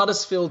against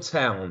Huddersfield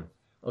Town.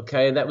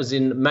 Okay, that was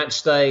in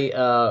match day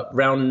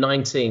round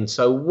 19,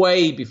 so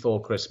way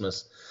before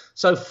Christmas.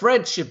 So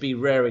Fred should be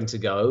raring to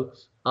go,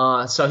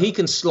 so he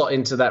can slot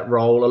into that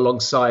role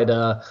alongside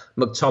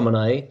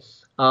McTominay.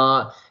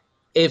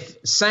 If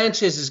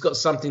Sanchez has got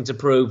something to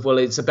prove, well,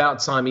 it's about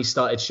time he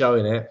started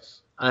showing it.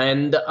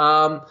 And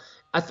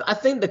I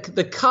think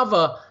the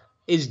cover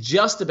is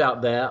just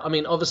about there. I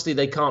mean, obviously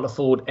they can't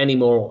afford any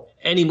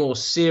more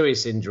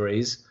serious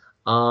injuries.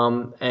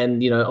 And,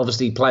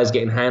 obviously players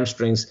getting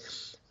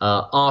hamstrings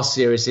are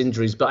serious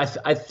injuries. But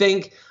I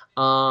think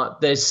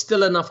there's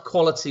still enough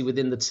quality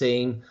within the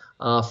team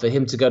for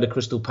him to go to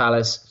Crystal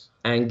Palace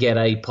and get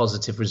a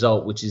positive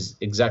result, which is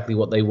exactly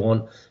what they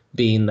want,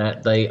 being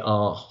that they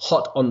are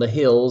hot on the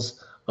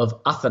heels of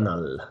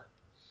Arsenal.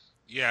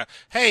 Yeah.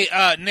 Hey,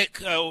 Nick,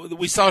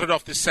 we started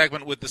off this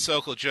segment with the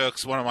Circle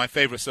Jerks, one of my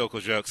favorite Circle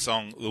Jerks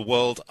song, The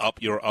World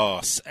Up Your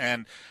Arse.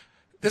 And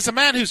there's a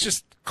man who's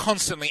just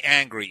constantly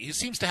angry. He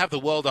seems to have the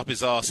world up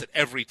his arse at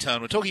every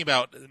turn. We're talking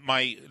about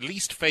my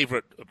least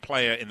favorite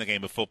player in the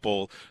game of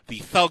football, the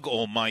thug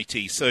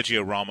almighty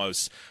Sergio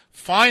Ramos.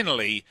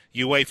 Finally,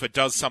 UEFA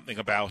does something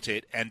about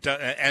it and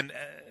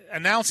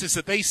announces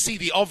that they see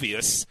the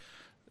obvious,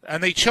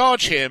 and they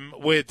charge him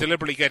with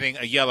deliberately getting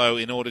a yellow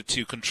in order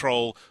to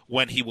control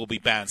when he will be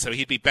banned. So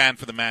he'd be banned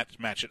for the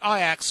match at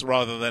Ajax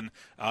rather than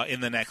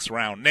in the next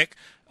round. Nick,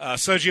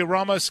 Sergio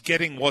Ramos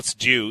getting what's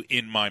due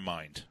in my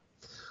mind.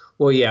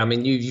 Well, yeah, I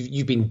mean,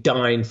 you've been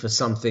dying for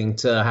something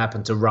to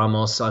happen to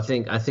Ramos. I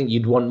think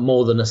you'd want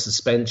more than a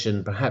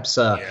suspension, perhaps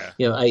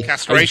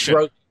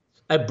castration.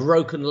 A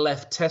broken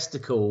left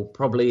testicle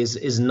probably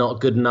is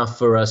not good enough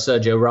for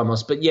Sergio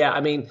Ramos. But yeah,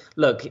 I mean,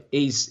 look,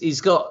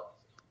 he's got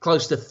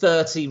close to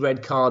 30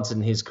 red cards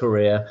in his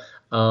career.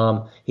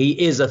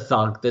 He is a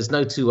thug. There's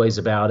no two ways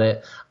about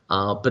it.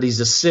 But he's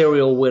a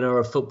serial winner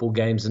of football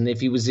games, and if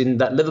he was in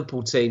that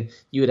Liverpool team,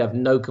 you would have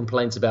no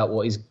complaints about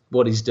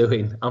what he's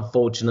doing.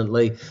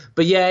 Unfortunately,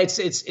 but yeah,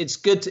 it's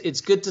good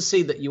to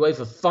see that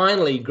UEFA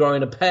finally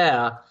growing a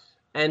pair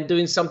and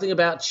doing something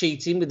about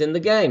cheating within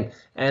the game.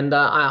 And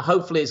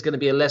hopefully, it's going to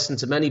be a lesson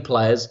to many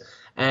players,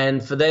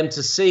 and for them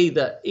to see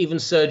that even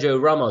Sergio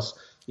Ramos,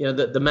 you know,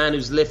 that the man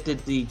who's lifted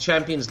the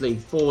Champions League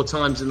 4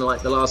 times in the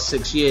last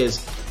 6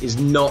 years is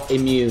not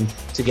immune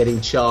to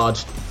getting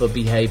charged for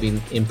behaving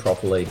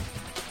improperly.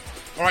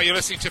 All right, you're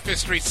listening to Fifth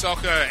Street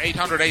Soccer,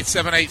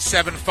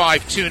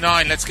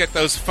 800-878-7529. Let's get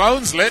those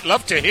phones lit.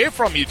 Love to hear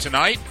from you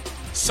tonight.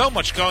 So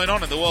much going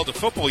on in the world of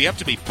football. You have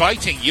to be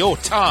biting your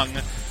tongue.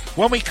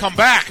 When we come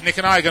back, Nick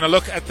and I are going to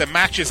look at the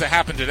matches that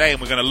happened today, and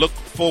we're going to look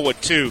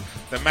forward to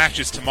the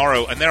matches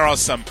tomorrow. And there are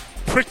some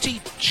pretty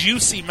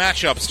juicy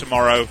matchups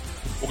tomorrow.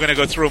 We're going to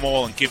go through them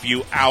all and give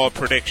you our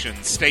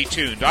predictions. Stay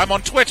tuned. I'm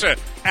on Twitter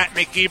at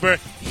Nick Geber.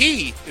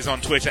 He is on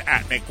Twitter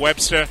at Nick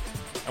Webster.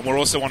 And we're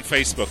also on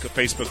Facebook at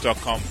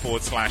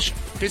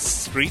facebook.com/Fifth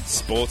Street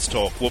Sports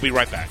Talk. We'll be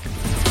right back.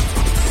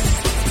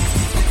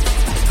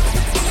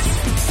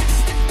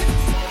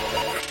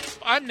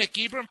 I'm Nick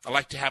Geber. I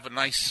like to have a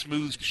nice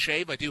smooth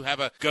shave. I do have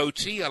a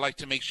goatee. I like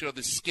to make sure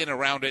the skin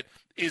around it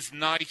is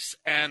nice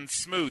and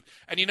smooth.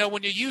 And you know,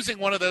 when you're using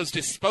one of those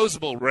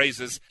disposable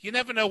razors, you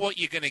never know what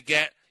you're going to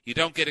get. You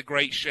don't get a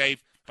great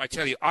shave. I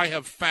tell you, I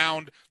have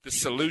found the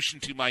solution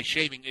to my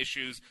shaving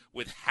issues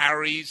with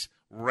Harry's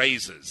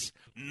razors.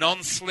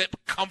 Non-slip,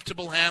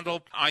 comfortable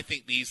handle. I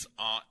think these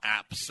are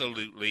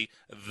absolutely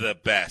the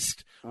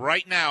best.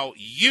 Right now,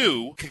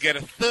 you can get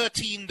a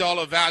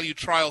 $13 value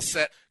trial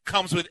set.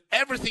 Comes with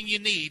everything you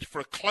need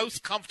for a close,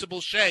 comfortable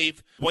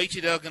shave.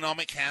 Weighted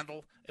ergonomic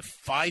handle, a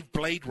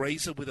 5-blade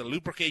razor with a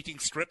lubricating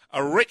strip,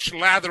 a rich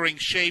lathering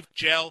shave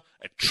gel,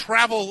 a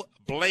travel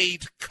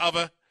blade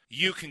cover.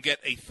 You can get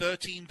a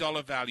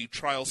 $13 value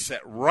trial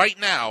set right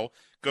now.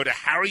 Go to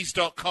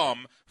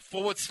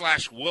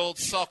harrys.com/World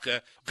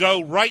Soccer.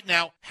 Go right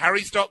now,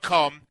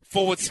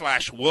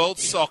 harrys.com/World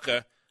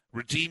Soccer.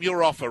 Redeem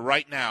your offer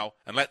right now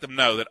and let them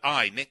know that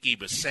I, Nick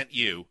Geber, sent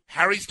you.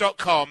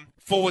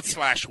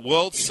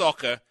 harrys.com/World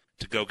Soccer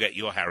to go get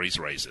your Harry's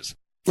razors.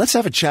 Let's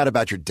have a chat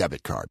about your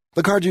debit card.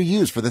 The card you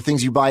use for the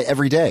things you buy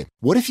every day.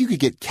 What if you could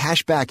get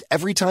cash back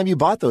every time you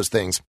bought those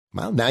things?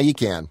 Well, now you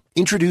can.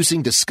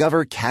 Introducing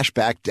Discover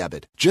Cashback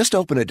Debit. Just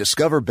open a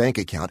Discover bank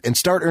account and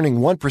start earning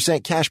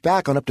 1% cash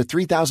back on up to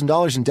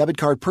 $3,000 in debit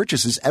card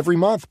purchases every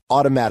month,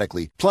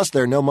 automatically. Plus,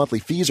 there are no monthly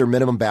fees or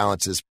minimum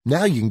balances.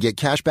 Now you can get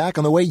cash back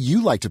on the way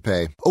you like to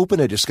pay.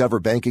 Open a Discover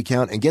bank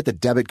account and get the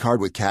debit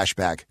card with cash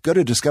back. Go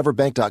to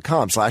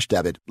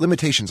discoverbank.com/debit.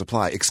 Limitations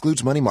apply.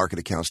 Excludes money market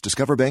accounts.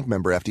 Discover Bank,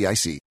 member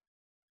FDIC.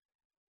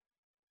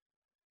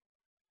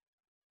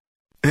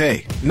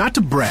 Hey, not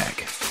to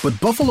brag, but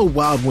Buffalo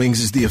Wild Wings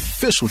is the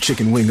official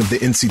chicken wing of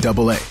the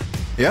NCAA.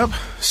 Yep,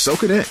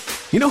 soak it in.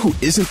 You know who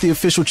isn't the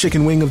official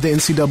chicken wing of the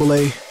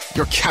NCAA?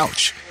 Your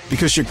couch.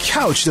 Because your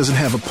couch doesn't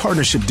have a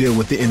partnership deal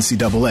with the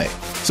NCAA.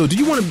 So do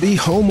you want to be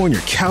home on your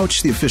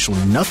couch, the official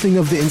nothing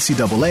of the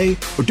NCAA?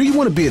 Or do you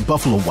want to be at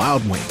Buffalo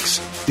Wild Wings,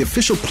 the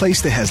official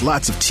place that has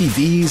lots of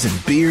TVs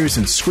and beers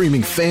and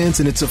screaming fans,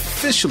 and it's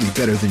officially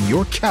better than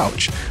your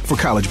couch for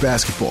college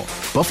basketball?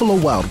 Buffalo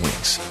Wild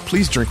Wings.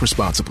 Please drink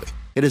responsibly.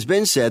 It has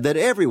been said that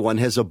everyone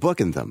has a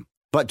book in them.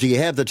 But do you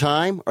have the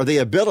time or the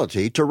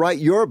ability to write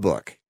your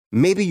book?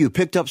 Maybe you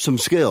picked up some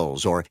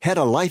skills or had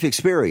a life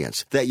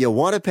experience that you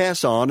want to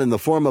pass on in the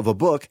form of a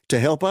book to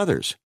help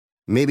others.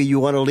 Maybe you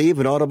want to leave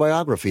an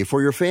autobiography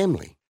for your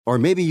family. Or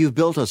maybe you've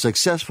built a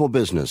successful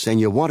business and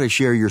you want to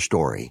share your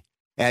story.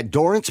 At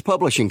Dorrance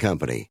Publishing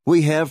Company,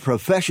 we have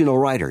professional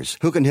writers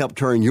who can help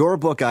turn your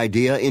book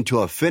idea into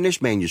a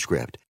finished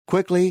manuscript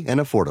quickly and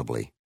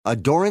affordably. A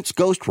Dorrance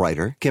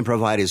ghostwriter can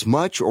provide as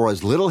much or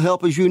as little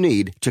help as you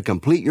need to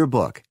complete your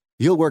book.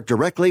 You'll work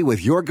directly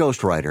with your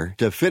ghostwriter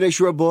to finish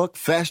your book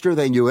faster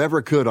than you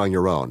ever could on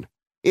your own.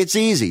 It's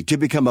easy to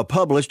become a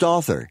published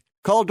author.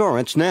 Call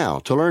Dorrance now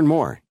to learn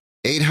more.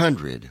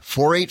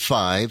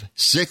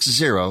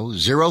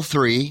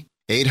 800-485-6003.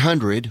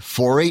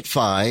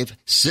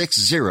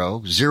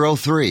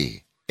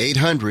 800-485-6003.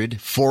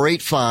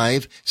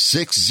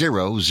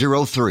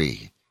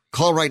 800-485-6003.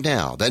 Call right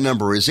now. That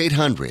number is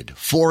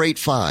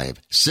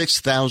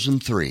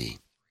 800-485-6003.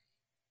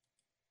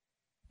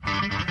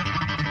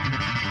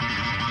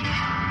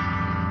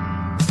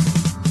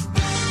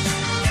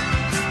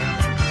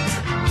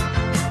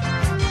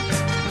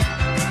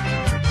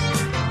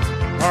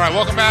 All right,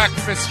 welcome back.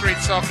 Fifth Street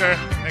Soccer.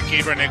 Nick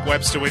Eber, Nick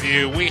Webster with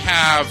you. We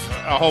have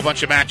a whole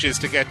bunch of matches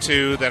to get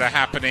to that are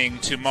happening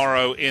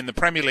tomorrow in the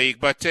Premier League.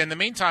 But in the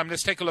meantime,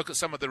 let's take a look at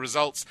some of the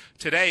results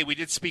today. We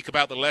did speak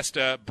about the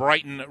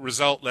Leicester-Brighton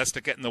result. Leicester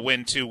getting the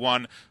win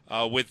 2-1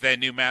 with their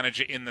new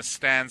manager in the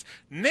stands.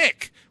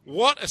 Nick,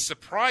 what a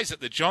surprise at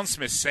the John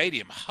Smith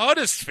Stadium.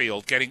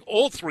 Huddersfield getting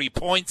all 3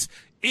 points.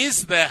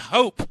 Is there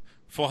hope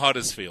for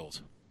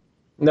Huddersfield?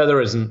 No,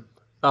 there isn't.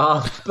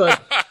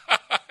 But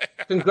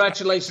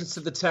congratulations to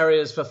the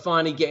Terriers for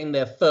finally getting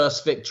their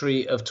first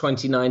victory of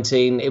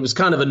 2019. It was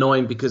kind of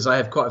annoying because I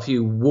have quite a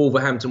few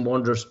Wolverhampton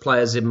Wanderers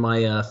players in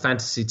my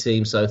fantasy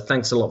team, so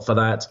thanks a lot for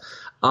that.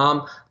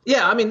 Look,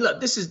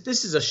 this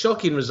is a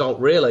shocking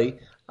result, really.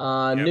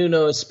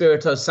 Nuno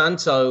Espirito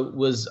Santo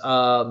was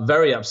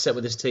very upset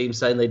with his team,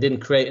 saying they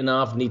didn't create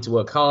enough, need to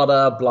work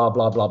harder, blah,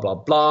 blah, blah, blah,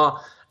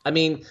 blah. I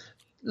mean,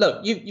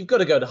 look, you've got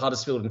to go to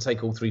Huddersfield and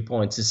take all 3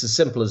 points. It's as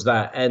simple as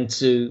that. And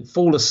to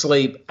fall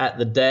asleep at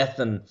the death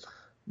and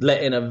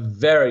let in a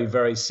very,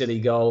 very silly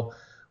goal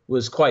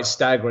was quite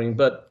staggering.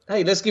 But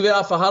hey, let's give it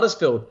up for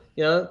Huddersfield.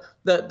 You know,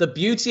 the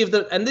beauty of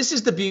and this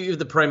is the beauty of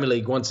the Premier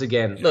League once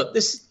again. Yeah. Look,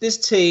 this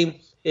team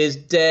is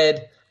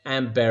dead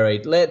and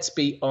buried. Let's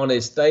be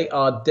honest. They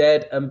are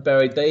dead and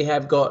buried. They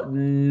have got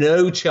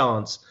no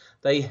chance.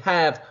 They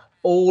have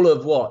all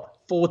of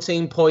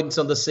 14 points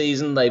on the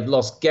season. They've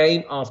lost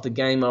game after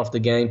game after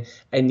game,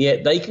 and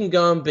yet they can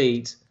go and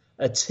beat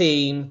a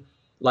team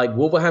like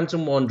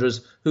Wolverhampton Wanderers,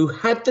 who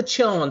had the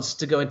chance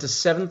to go into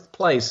 7th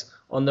place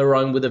on their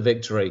own with a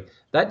victory.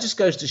 That just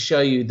goes to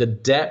show you the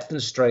depth and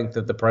strength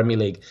of the Premier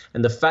League,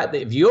 and the fact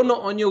that if you're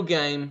not on your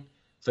game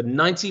for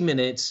 90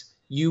 minutes,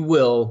 you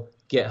will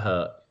get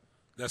hurt.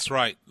 That's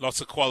right.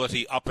 Lots of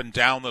quality up and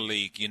down the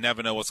league. You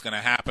never know what's going to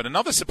happen.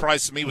 Another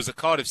surprise to me was at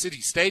Cardiff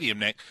City Stadium,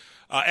 Nick.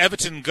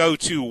 Everton go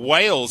to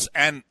Wales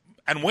and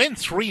win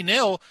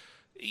 3-0.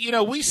 You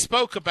know, we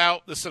spoke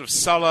about the sort of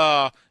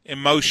Salah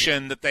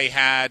emotion that they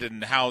had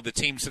and how the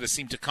team sort of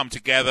seemed to come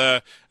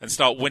together and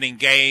start winning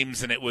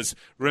games, and it was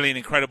really an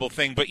incredible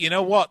thing. But you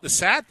know what? The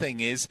sad thing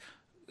is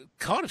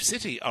Cardiff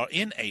City are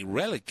in a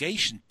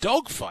relegation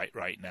dogfight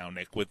right now,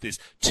 Nick, with these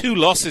 2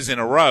 losses in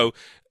a row.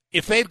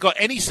 If they'd got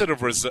any sort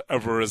of a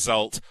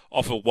result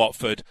off of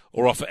Watford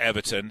or off of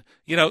Everton,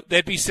 you know,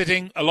 they'd be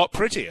sitting a lot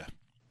prettier.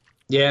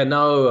 Yeah,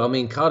 no, I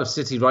mean, Cardiff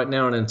City right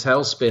now are in a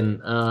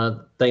tailspin.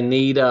 They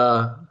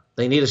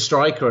need a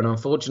striker, and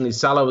unfortunately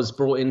Salah was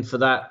brought in for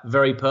that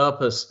very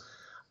purpose.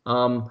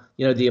 You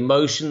know, the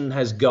emotion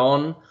has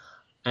gone,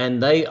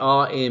 and they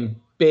are in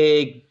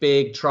big,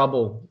 big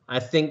trouble. I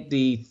think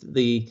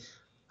the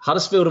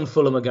Huddersfield and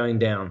Fulham are going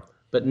down,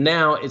 but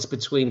now it's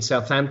between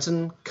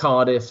Southampton,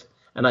 Cardiff,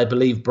 and I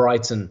believe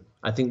Brighton.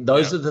 I think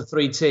those are the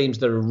 3 teams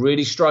that are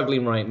really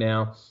struggling right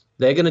now.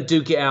 They're going to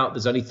duke it out.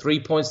 There's only 3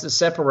 points that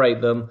separate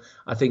them.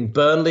 I think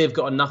Burnley have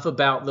got enough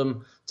about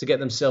them to get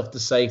themselves to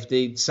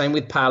safety. Same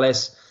with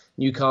Palace.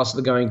 Newcastle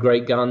are going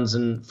great guns,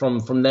 and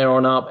from there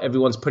on up,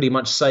 everyone's pretty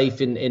much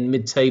safe in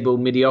mid-table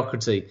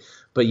mediocrity.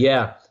 But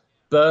yeah,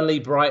 Burnley,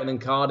 Brighton,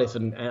 and Cardiff,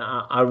 and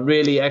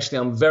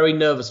I'm very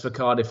nervous for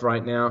Cardiff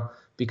right now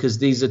because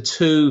these are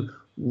 2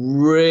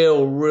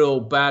 real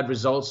bad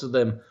results of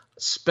them,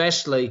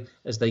 especially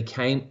as they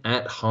came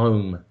at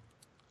home.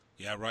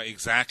 Yeah, right,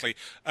 exactly.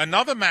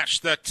 Another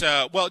match that,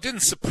 it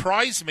didn't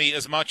surprise me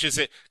as much as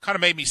it kind of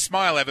made me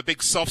smile. I have a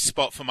big soft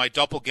spot for my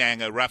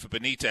doppelganger, Rafa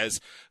Benitez.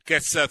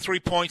 Gets 3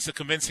 points, a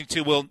convincing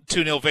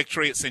 2-0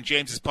 victory at St.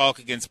 James's Park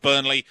against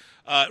Burnley.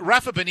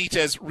 Rafa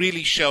Benitez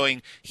really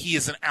showing he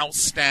is an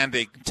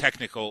outstanding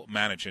technical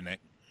manager, Nick.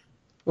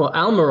 Well,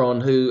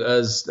 Almiron, who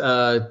has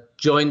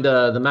joined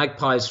the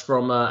Magpies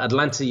from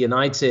Atlanta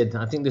United,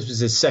 I think this was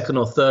his 2nd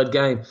or 3rd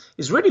game,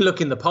 is really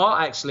looking the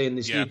part, actually, in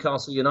this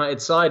Newcastle United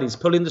side. He's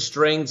pulling the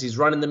strings, he's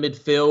running the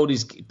midfield,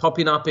 he's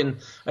popping up in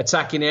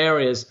attacking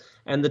areas,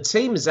 and the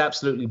team is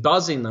absolutely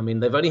buzzing. I mean,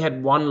 they've only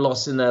had 1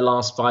 loss in their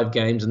last 5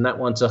 games, and that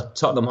one to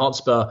Tottenham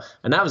Hotspur,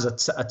 and that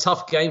was a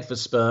tough game for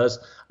Spurs.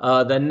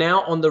 They're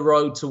now on the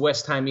road to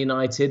West Ham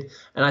United,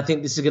 and I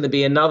think this is going to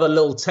be another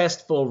little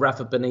test for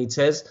Rafa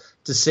Benitez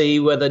to see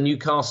whether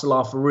Newcastle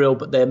are for real,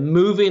 but they're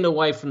moving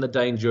away from the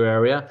danger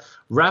area.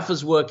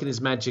 Rafa's working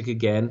his magic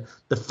again.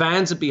 The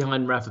fans are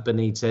behind Rafa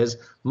Benitez.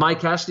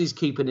 Mike Ashley's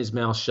keeping his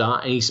mouth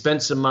shut, and he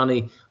spent some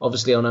money,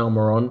 obviously, on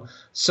Almiron.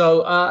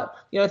 So,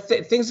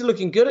 things are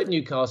looking good at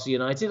Newcastle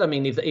United. I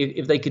mean,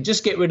 if they could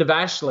just get rid of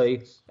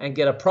Ashley and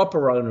get a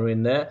proper owner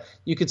in there,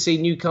 you could see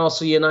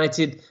Newcastle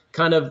United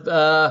kind of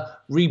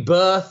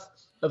rebirth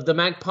of the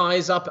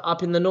Magpies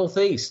up in the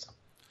northeast.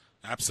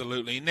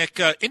 Absolutely. Nick,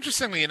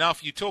 interestingly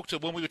enough,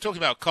 when we were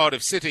talking about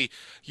Cardiff City,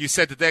 you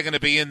said that they're going to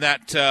be in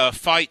that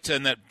fight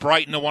and that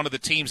Brighton are one of the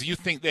teams. You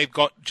think they've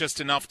got just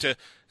enough to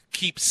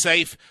keep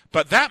safe.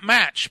 But that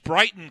match,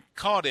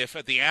 Brighton-Cardiff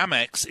at the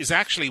Amex, is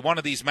actually one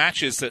of these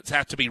matches that's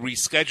had to be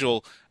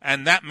rescheduled,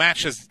 and that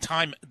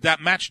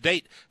match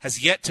date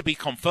has yet to be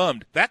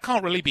confirmed. That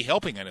can't really be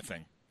helping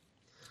anything.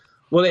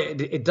 Well,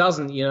 it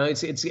doesn't.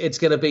 It's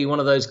going to be one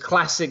of those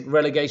classic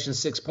relegation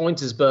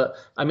 6-pointers. But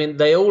I mean,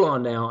 they all are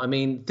now. I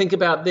mean, think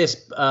about this: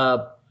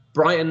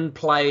 Brighton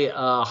play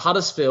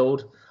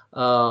Huddersfield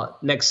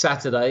next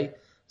Saturday,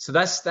 so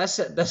that's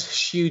a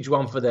huge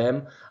one for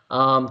them.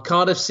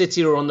 Cardiff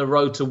City are on the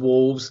road to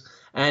Wolves,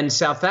 and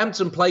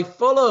Southampton play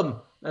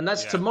Fulham, and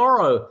that's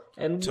tomorrow.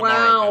 And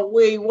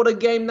what a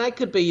game that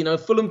could be.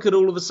 Fulham could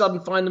all of a sudden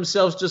find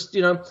themselves just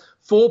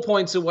 4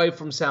 points away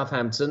from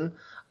Southampton.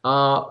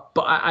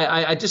 But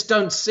I just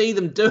don't see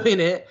them doing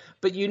it.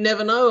 But you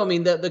never know. I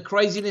mean, the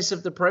craziness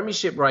of the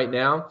Premiership right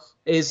now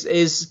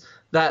is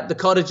that the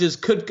Cottagers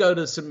could go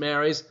to St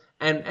Mary's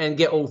and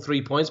get all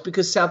 3 points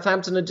because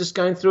Southampton are just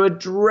going through a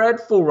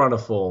dreadful run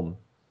of form.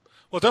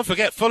 Well, don't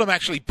forget, Fulham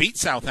actually beat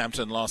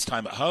Southampton last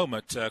time at home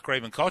at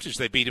Craven Cottage.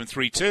 They beat him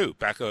 3-2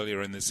 back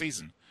earlier in the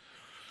season.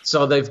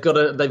 So they've got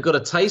a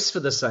taste for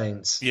the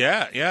Saints.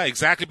 Yeah,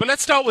 exactly. But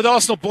let's start with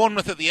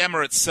Arsenal-Bournemouth at the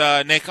Emirates,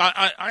 Nick.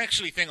 I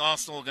actually think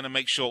Arsenal are going to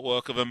make short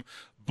work of them.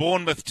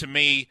 Bournemouth, to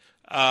me,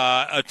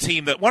 a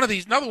team that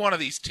another one of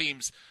these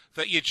teams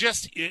that you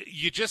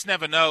just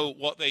never know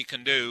what they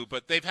can do.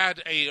 But they've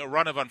had a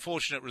run of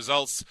unfortunate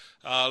results,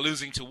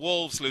 losing to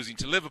Wolves, losing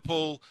to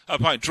Liverpool,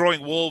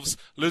 drawing Wolves,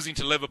 losing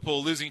to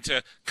Liverpool, losing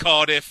to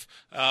Cardiff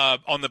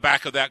on the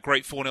back of that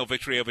great 4-0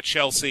 victory over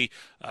Chelsea.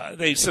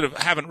 They sort of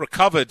haven't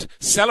recovered,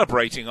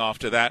 celebrating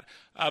after that.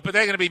 But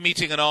they're going to be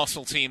meeting an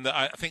Arsenal team that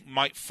I think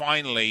might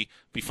finally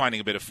be finding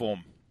a bit of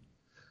form.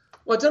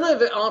 Well, I don't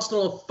know if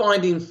Arsenal are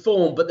finding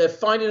form, but they're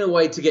finding a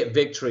way to get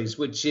victories,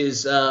 which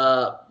is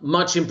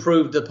much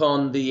improved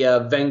upon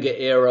the Wenger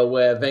era,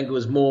 where Wenger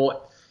was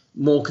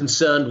more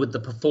concerned with the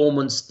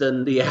performance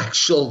than the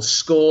actual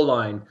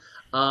scoreline.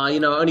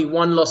 Only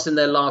one loss in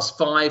their last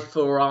 5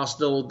 for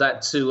Arsenal,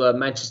 that to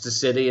Manchester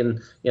City,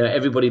 and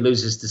everybody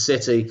loses to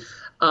City.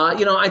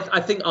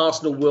 I think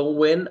Arsenal will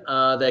win.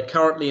 They're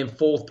currently in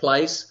 4th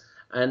place.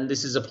 And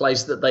this is a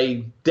place that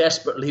they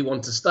desperately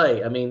want to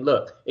stay. I mean,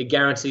 look, it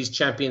guarantees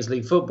Champions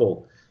League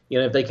football.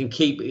 If they can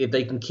keep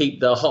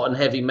the hot and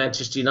heavy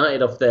Manchester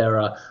United off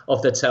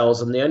their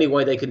tails, and the only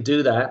way they can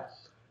do that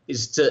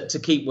is to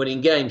keep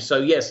winning games. So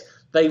yes,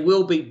 they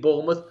will beat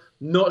Bournemouth.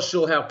 Not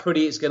sure how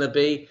pretty it's going to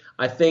be.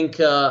 I think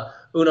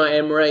Unai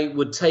Emery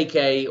would take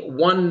a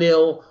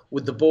 1-0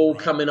 with the ball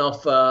coming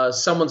off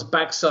someone's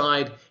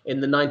backside in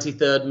the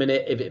 93rd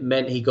minute if it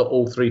meant he got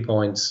all 3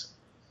 points.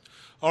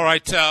 All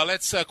right,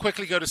 let's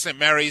quickly go to St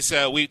Mary's.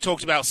 We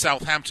talked about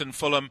Southampton,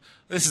 Fulham.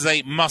 This is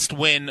a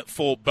must-win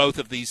for both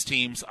of these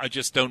teams. I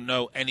just don't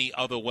know any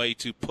other way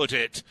to put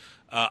it.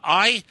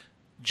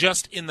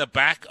 In the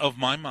back of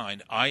my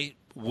mind, I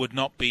would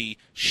not be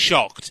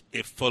shocked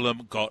if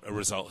Fulham got a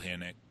result here,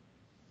 Nick.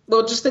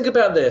 Well, just think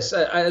about this.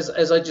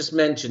 As I just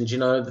mentioned,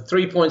 the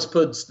 3 points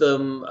puts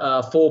them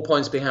 4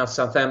 points behind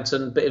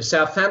Southampton. But if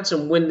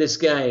Southampton win this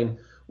game,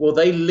 will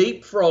they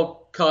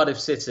leapfrog Cardiff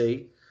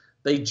City?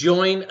 They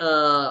join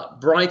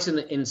Brighton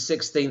in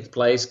 16th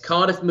place.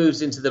 Cardiff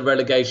moves into the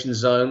relegation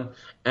zone,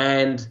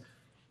 and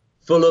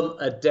Fulham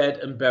are dead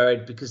and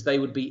buried because they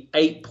would be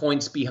 8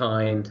 points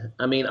behind.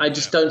 I mean, I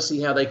just don't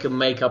see how they can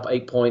make up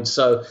 8 points.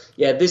 So,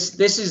 yeah, this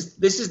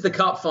is the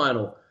cup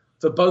final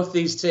for both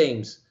these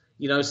teams.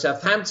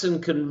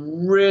 Southampton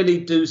can really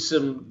do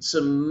some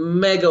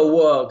mega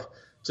work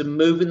to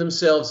moving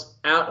themselves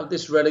out of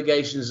this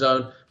relegation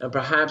zone and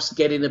perhaps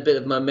getting a bit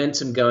of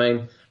momentum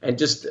going and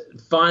just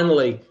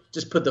finally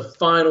put the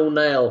final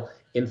nail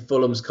in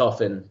Fulham's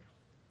coffin.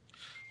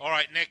 All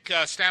right, Nick,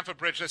 Stamford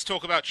Bridge, let's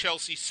talk about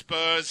Chelsea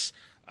Spurs.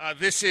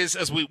 This is,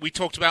 as we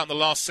talked about in the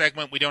last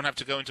segment, we don't have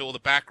to go into all the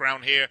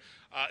background here.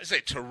 It's a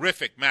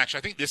terrific match.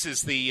 I think this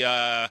is the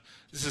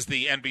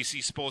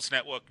NBC Sports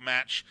Network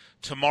match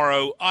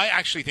tomorrow. I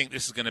actually think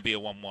this is going to be a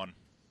 1-1.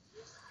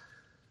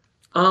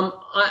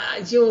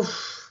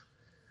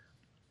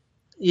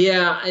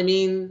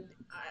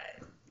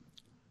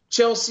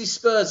 Chelsea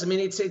Spurs. I mean,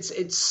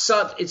 it's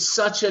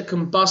such a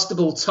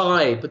combustible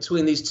tie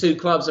between these two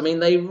clubs. I mean,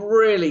 they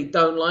really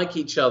don't like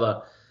each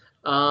other.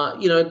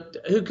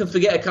 Who can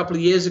forget a couple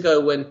of years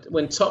ago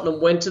when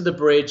Tottenham went to the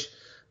Bridge,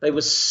 they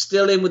were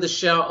still in with a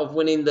shout of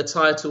winning the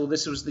title.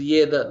 This was the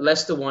year that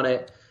Leicester won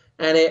it,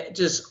 and it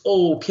just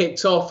all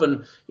kicked off.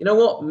 And you know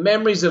what?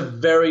 Memories are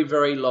very,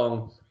 very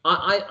long.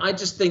 I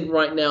just think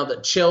right now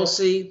that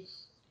Chelsea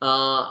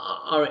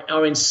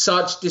are in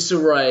such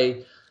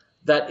disarray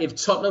that if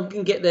Tottenham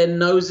can get their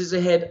noses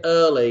ahead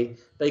early,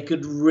 they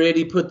could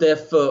really put their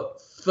foot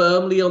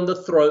firmly on the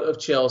throat of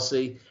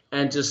Chelsea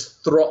and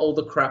just throttle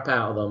the crap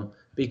out of them.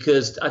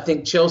 Because I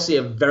think Chelsea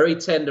are very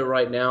tender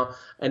right now.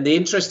 And the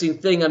interesting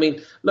thing, I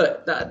mean,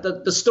 look,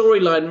 the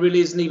storyline really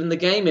isn't even the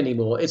game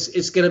anymore.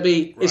 It's going to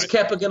be, is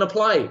Kepa going to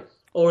play?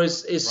 Or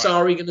is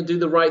Sarri going to do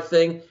the right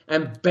thing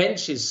and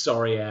bench his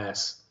sorry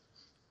ass?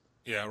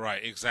 Yeah,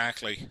 right,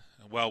 exactly.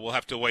 Well, we'll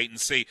have to wait and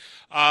see.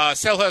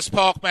 Selhurst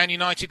Park, Man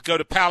United go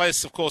to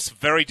Palace. Of course,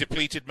 very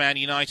depleted Man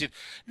United.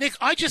 Nick,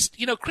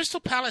 Crystal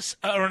Palace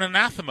are an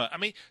anathema. I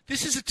mean,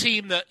 this is a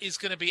team that is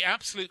going to be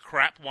absolute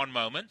crap one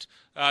moment.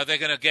 They're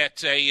going to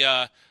get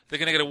a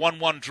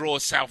 1-1 draw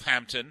with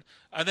Southampton,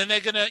 and then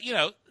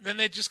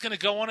they're just going to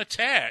go on a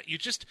tear. You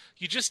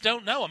just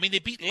don't know. I mean, they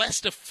beat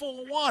Leicester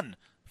 4-1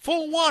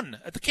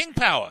 at the King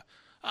Power.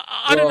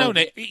 I don't know,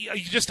 Nick. You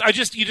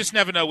just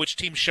never know which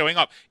team's showing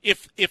up.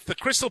 If the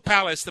Crystal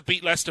Palace that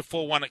beat Leicester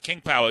 4-1 at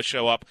King Power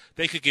show up,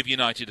 they could give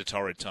United a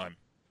torrid time.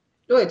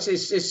 Well, it's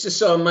just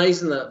so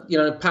amazing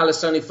that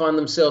Palace only find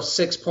themselves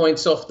 6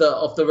 points off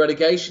the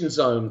relegation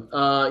zone.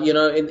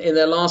 In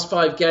their last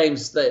 5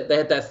 games, they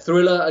had that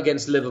thriller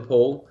against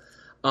Liverpool,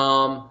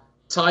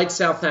 tied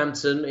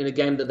Southampton in a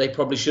game that they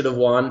probably should have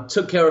won,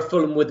 took care of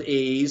Fulham with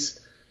ease.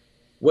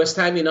 West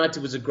Ham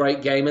United was a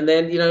great game. And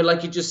then,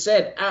 like you just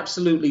said,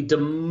 absolutely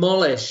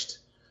demolished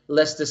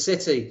Leicester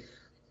City.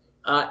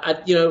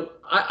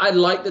 I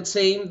like the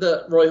team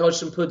that Roy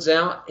Hodgson puts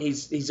out.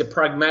 He's a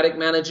pragmatic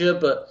manager,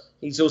 but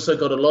he's also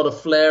got a lot of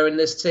flair in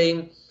this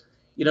team.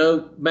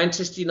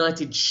 Manchester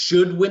United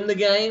should win the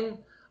game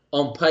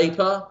on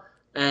paper,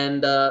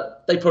 and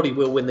they probably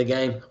will win the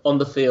game on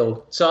the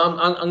field. So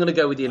I'm going to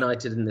go with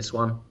United in this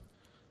one.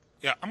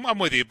 Yeah, I'm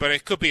with you, but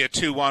it could be a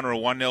 2-1 or a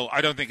 1-0. I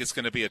don't think it's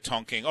going to be a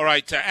tonking. All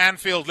right,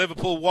 Anfield,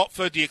 Liverpool,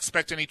 Watford. Do you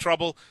expect any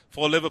trouble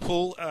for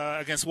Liverpool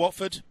against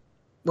Watford?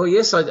 Well,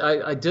 yes,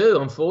 I do.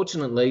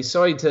 Unfortunately,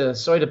 sorry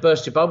to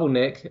burst your bubble,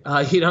 Nick.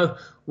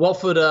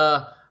 Watford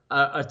are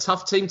a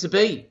tough team to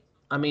beat.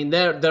 I mean,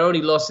 their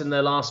only loss in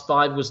their last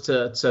 5 was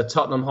to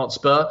Tottenham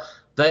Hotspur.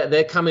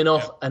 They're coming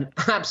off an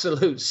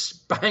absolute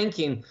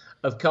spanking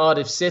of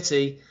Cardiff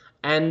City,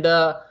 and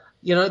they're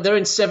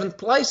in 7th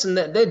place, and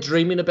they're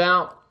dreaming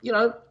about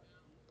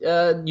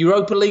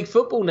Europa League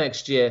football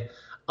next year.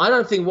 I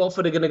don't think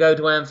Watford are going to go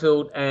to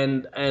Anfield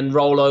and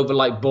roll over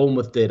like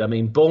Bournemouth did. I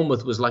mean,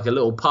 Bournemouth was like a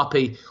little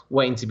puppy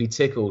waiting to be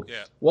tickled.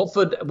 Yeah.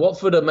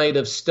 Watford are made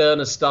of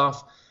sterner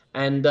stuff,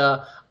 and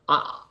I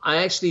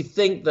actually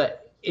think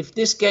that if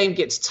this game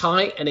gets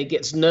tight and it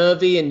gets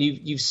nervy, and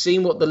you've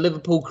seen what the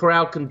Liverpool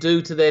crowd can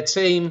do to their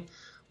team,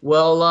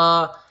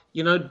 well,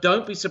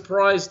 don't be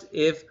surprised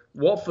if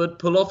Watford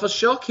pull off a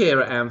shock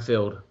here at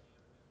Anfield.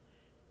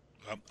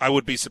 I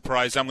would be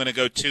surprised. I'm going to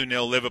go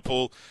 2-0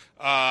 Liverpool.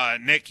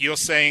 Nick, you're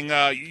saying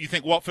you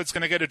think Watford's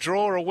going to get a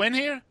draw or a win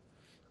here?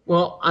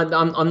 Well, I'm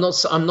not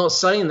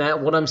saying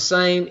that. What I'm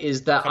saying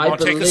is that I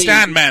believe. Take a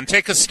stand, man.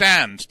 Take a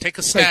stand. Take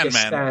a stand,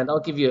 man. Stand.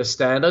 I'll give you a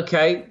stand.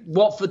 Okay,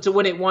 Watford to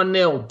win it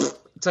 1-0.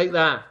 Take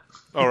that.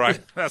 All right,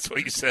 that's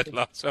what you said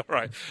last.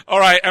 All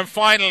right, and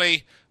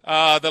finally.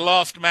 The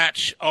last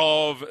match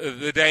of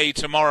the day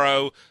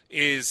tomorrow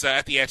is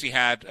at the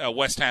Etihad.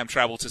 West Ham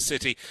travel to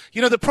City.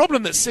 The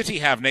problem that City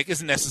have, Nick,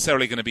 isn't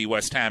necessarily going to be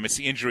West Ham. It's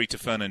the injury to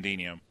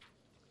Fernandinho.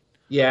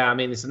 Yeah, I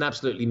mean, it's an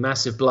absolutely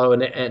massive blow.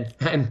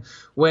 And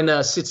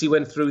when City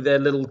went through their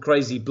little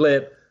crazy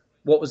blip,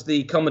 what was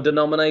the common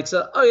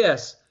denominator? Oh,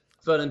 yes,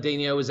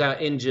 Fernandinho was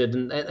out injured,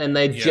 and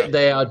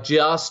they are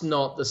just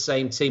not the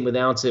same team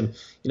without him.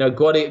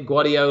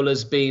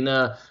 Guardiola's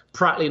been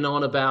prattling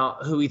on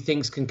about who he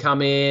thinks can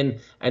come in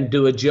and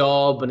do a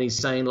job, and he's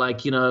saying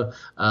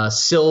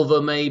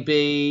Silva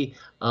maybe,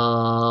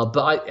 but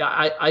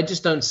I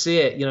just don't see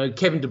it.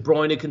 Kevin De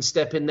Bruyne can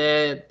step in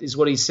there, is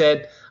what he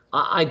said.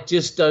 I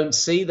just don't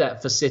see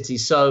that for City.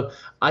 So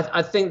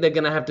I think they're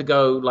going to have to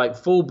go like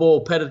full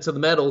ball, pedal to the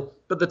metal.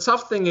 But the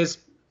tough thing is,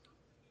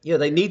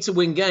 they need to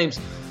win games,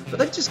 but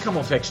they've just come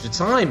off extra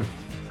time.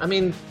 I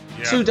mean,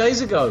 2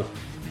 days ago,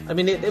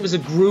 it was a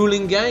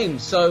grueling game.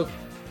 So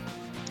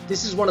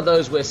this is one of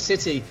those where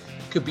City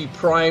could be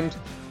primed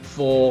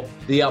for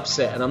the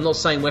upset. And I'm not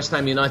saying West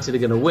Ham United are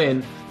going to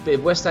win, but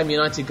if West Ham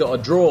United got a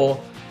draw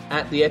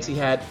at the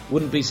Etihad,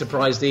 wouldn't be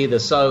surprised either.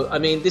 So,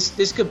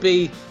 this could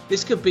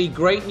be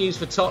great news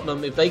for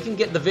Tottenham if they can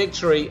get the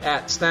victory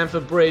at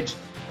Stamford Bridge,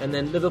 and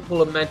then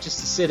Liverpool and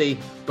Manchester City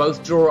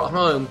both draw at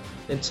home.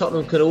 Then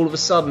Tottenham could all of a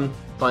sudden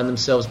find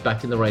themselves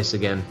back in the race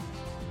again.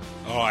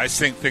 Oh, I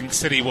think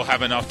City will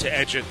have enough to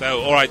edge it,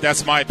 though. All right,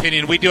 that's my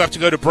opinion. We do have to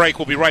go to break.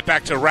 We'll be right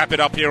back to wrap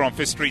it up here on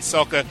Fifth Street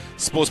Soccer,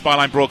 Sports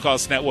Byline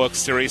Broadcast Network,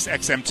 Sirius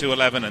XM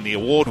 211, and the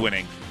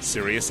award-winning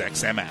Sirius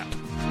XM app.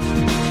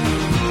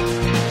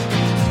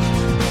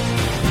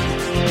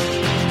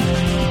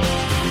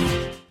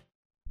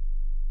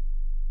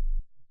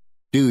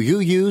 Do you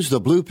use the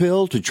Blue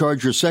Pill to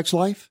charge your sex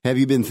life? Have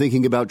you been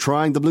thinking about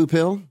trying the Blue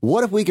Pill?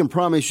 What if we can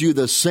promise you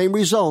the same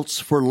results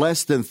for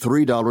less than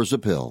 $3 a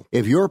pill?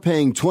 If you're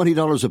paying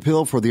 $20 a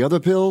pill for the other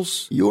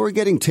pills, you're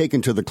getting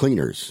taken to the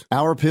cleaners.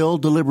 Our pill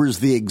delivers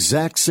the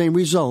exact same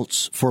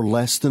results for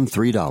less than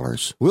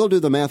 $3. We'll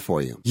do the math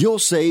for you. You'll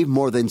save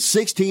more than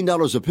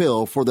 $16 a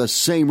pill for the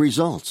same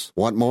results.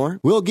 Want more?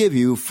 We'll give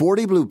you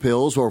 40 blue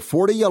pills or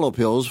 40 yellow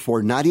pills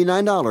for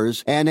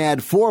 $99 and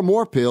add 4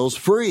 more pills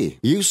free.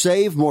 You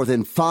save more than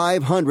than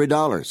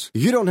 $500.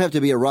 You don't have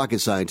to be a rocket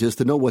scientist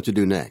to know what to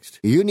do next.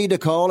 You need to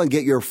call and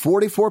get your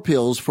 44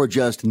 pills for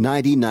just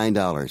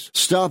 $99.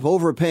 Stop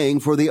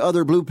overpaying for the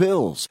other blue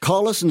pills.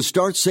 Call us and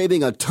start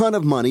saving a ton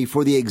of money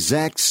for the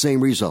exact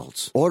same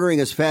results. Ordering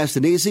is fast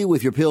and easy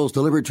with your pills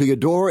delivered to your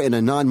door in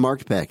a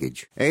non-marked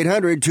package.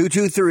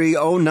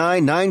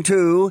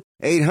 800-223-0992.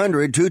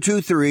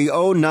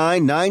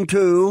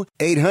 800-223-0992.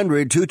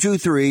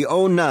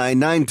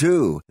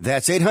 800-223-0992.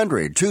 That's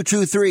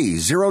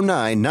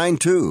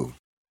 800-223-0992.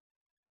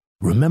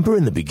 Remember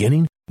in the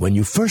beginning, when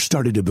you first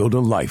started to build a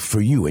life for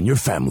you and your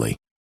family,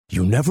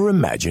 you never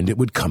imagined it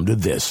would come to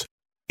this.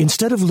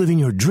 Instead of living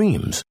your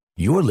dreams,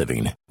 you're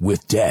living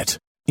with debt.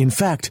 In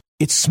fact,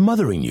 it's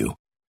smothering you.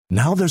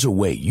 Now there's a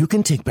way you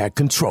can take back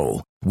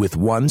control with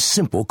one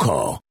simple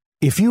call.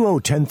 If you owe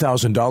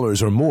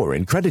 $10,000 or more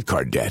in credit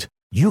card debt,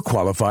 you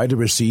qualify to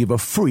receive a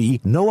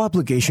free,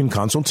 no-obligation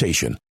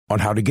consultation on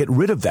how to get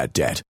rid of that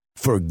debt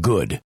for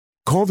good.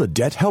 Call the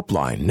Debt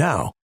Helpline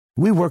now.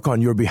 We work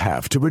on your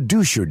behalf to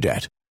reduce your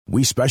debt.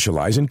 We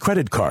specialize in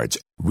credit cards,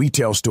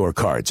 retail store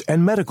cards,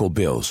 and medical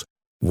bills.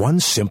 One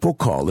simple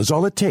call is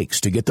all it takes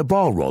to get the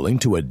ball rolling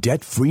to a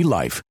debt-free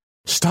life.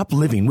 Stop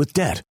living with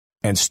debt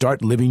and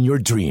start living your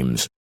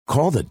dreams.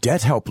 Call the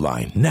Debt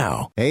Helpline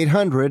now.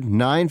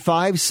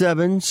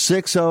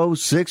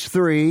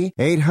 800-957-6063.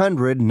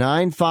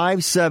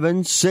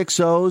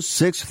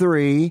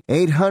 800-957-6063.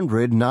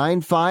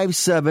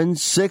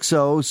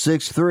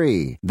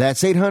 800-957-6063.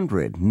 That's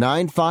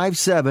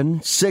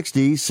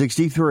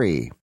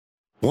 800-957-6063.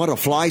 Want to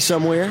fly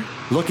somewhere?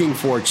 Looking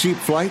for cheap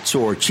flights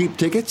or cheap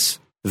tickets?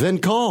 Then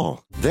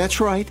call. That's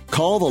right.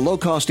 Call the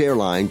low-cost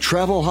airline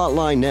travel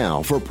hotline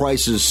now for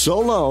prices so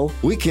low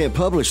we can't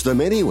publish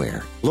them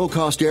anywhere.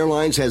 Low-cost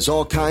airlines has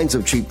all kinds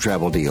of cheap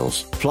travel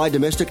deals. Fly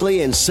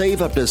domestically and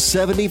save up to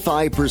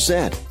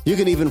 75%. You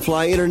can even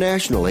fly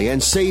internationally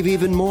and save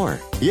even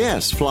more.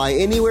 Yes, fly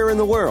anywhere in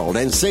the world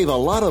and save a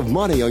lot of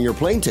money on your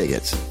plane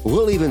tickets.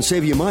 We'll even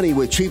save you money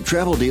with cheap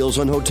travel deals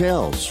on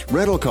hotels,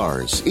 rental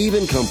cars,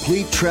 even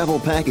complete travel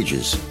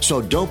packages.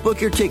 So don't book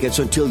your tickets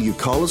until you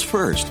call us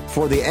first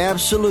for the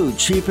absolute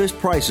cheapest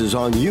prices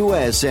on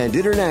U.S. and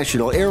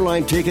international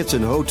airline tickets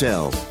and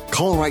hotels.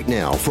 Call right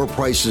now for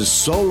prices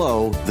so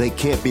low they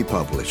can't be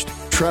published.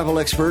 Travel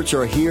experts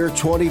are here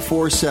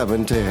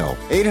 24/7 to help.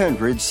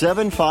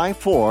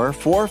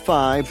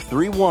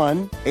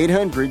 800-754-4531.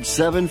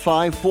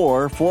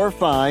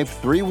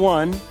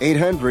 800-754-4531.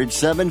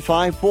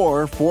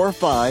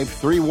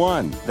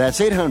 800-754-4531. That's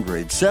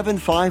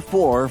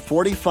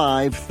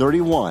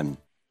 800-754-4531.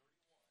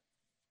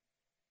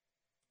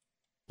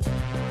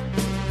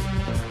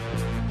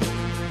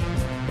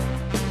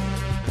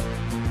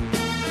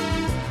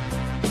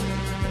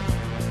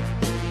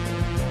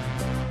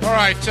 All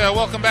right,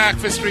 welcome back.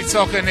 Fifth Street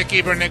Soccer, Nick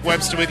Eber and Nick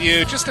Webster with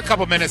you. Just a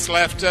couple minutes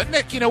left.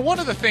 Nick, one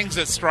of the things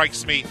that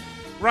strikes me,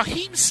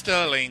 Raheem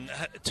Sterling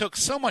took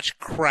so much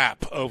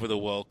crap over the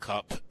World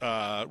Cup,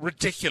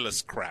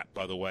 ridiculous crap,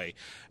 by the way,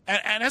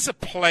 and as a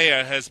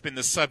player has been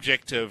the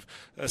subject of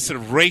a sort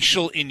of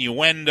racial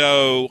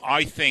innuendo,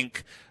 I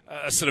think,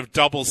 a sort of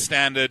double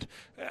standard.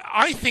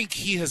 I think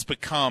he has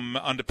become,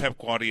 under Pep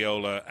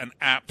Guardiola, an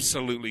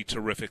absolutely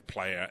terrific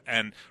player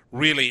and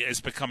really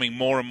is becoming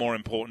more and more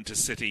important to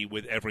City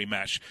with every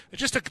match.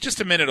 Just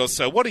a minute or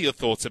so, what are your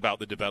thoughts about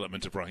the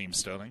development of Raheem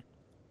Sterling?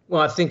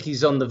 Well, I think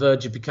he's on the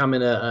verge of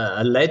becoming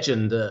a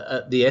legend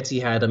at the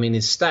Etihad. I mean,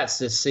 his stats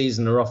this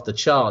season are off the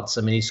charts.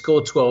 I mean, he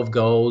scored 12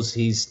 goals.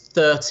 He's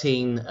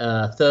 13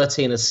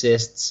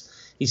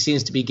 assists. He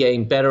seems to be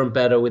getting better and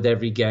better with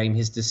every game.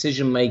 His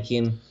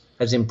decision-making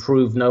has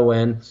improved no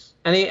end.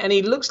 And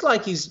he looks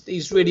like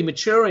he's really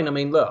maturing. I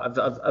mean, look,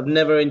 I've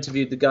never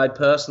interviewed the guy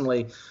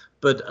personally,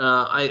 but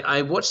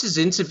I watched his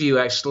interview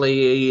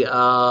actually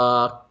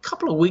a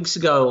couple of weeks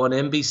ago on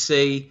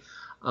NBC.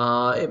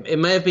 It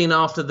may have been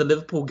after the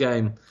Liverpool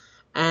game.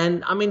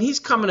 And, I mean,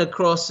 he's coming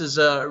across as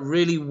a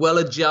really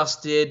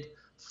well-adjusted,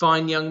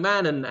 fine young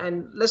man.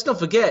 And let's not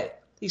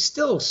forget, he's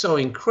still so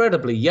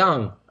incredibly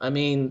young. I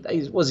mean,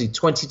 was he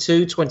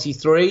 22,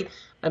 23?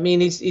 I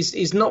mean,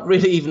 he's not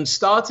really even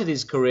started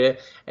his career,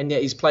 and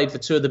yet he's played for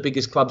two of the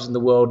biggest clubs in the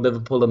world,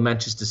 Liverpool and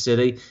Manchester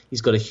City.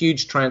 He's got a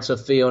huge transfer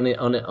fee on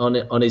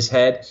his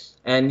head,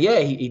 and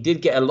yeah, he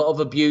did get a lot of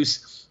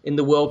abuse in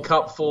the World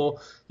Cup for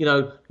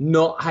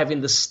not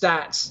having the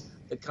stats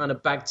that kind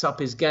of backed up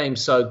his game.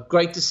 So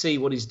great to see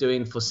what he's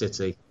doing for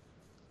City.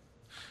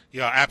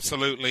 Yeah,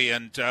 absolutely,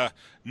 and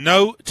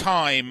no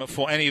time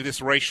for any of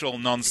this racial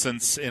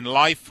nonsense in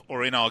life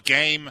or in our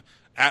game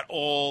at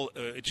all.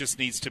 It just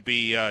needs to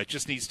be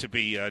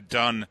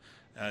done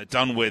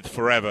with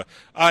forever.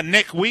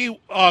 Nick, we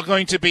are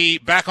going to be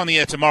back on the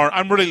air tomorrow.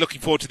 I'm really looking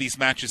forward to these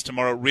matches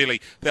tomorrow,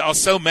 really. There are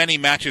so many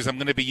matches. I'm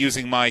going to be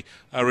using my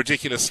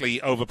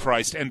ridiculously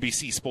overpriced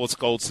NBC Sports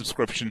Gold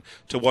subscription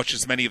to watch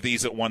as many of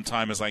these at one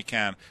time as I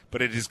can.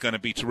 But it is going to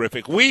be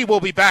terrific. We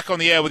will be back on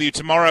the air with you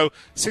tomorrow,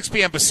 6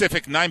 p.m.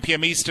 Pacific, 9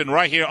 p.m. Eastern,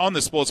 right here on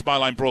the Sports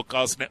Byline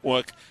Broadcast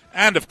Network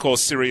and, of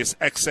course, Sirius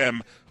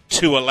XM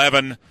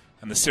 211.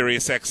 and the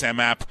SiriusXM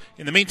app.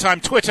 In the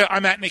meantime, Twitter,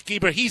 I'm at Nick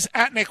Geber. He's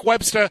at Nick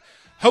Webster.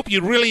 Hope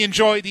you really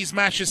enjoy these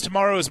matches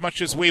tomorrow as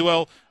much as we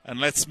will. And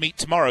let's meet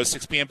tomorrow,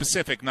 6 p.m.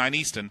 Pacific, 9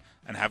 Eastern,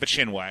 and have a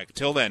chinwag.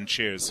 Till then,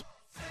 cheers.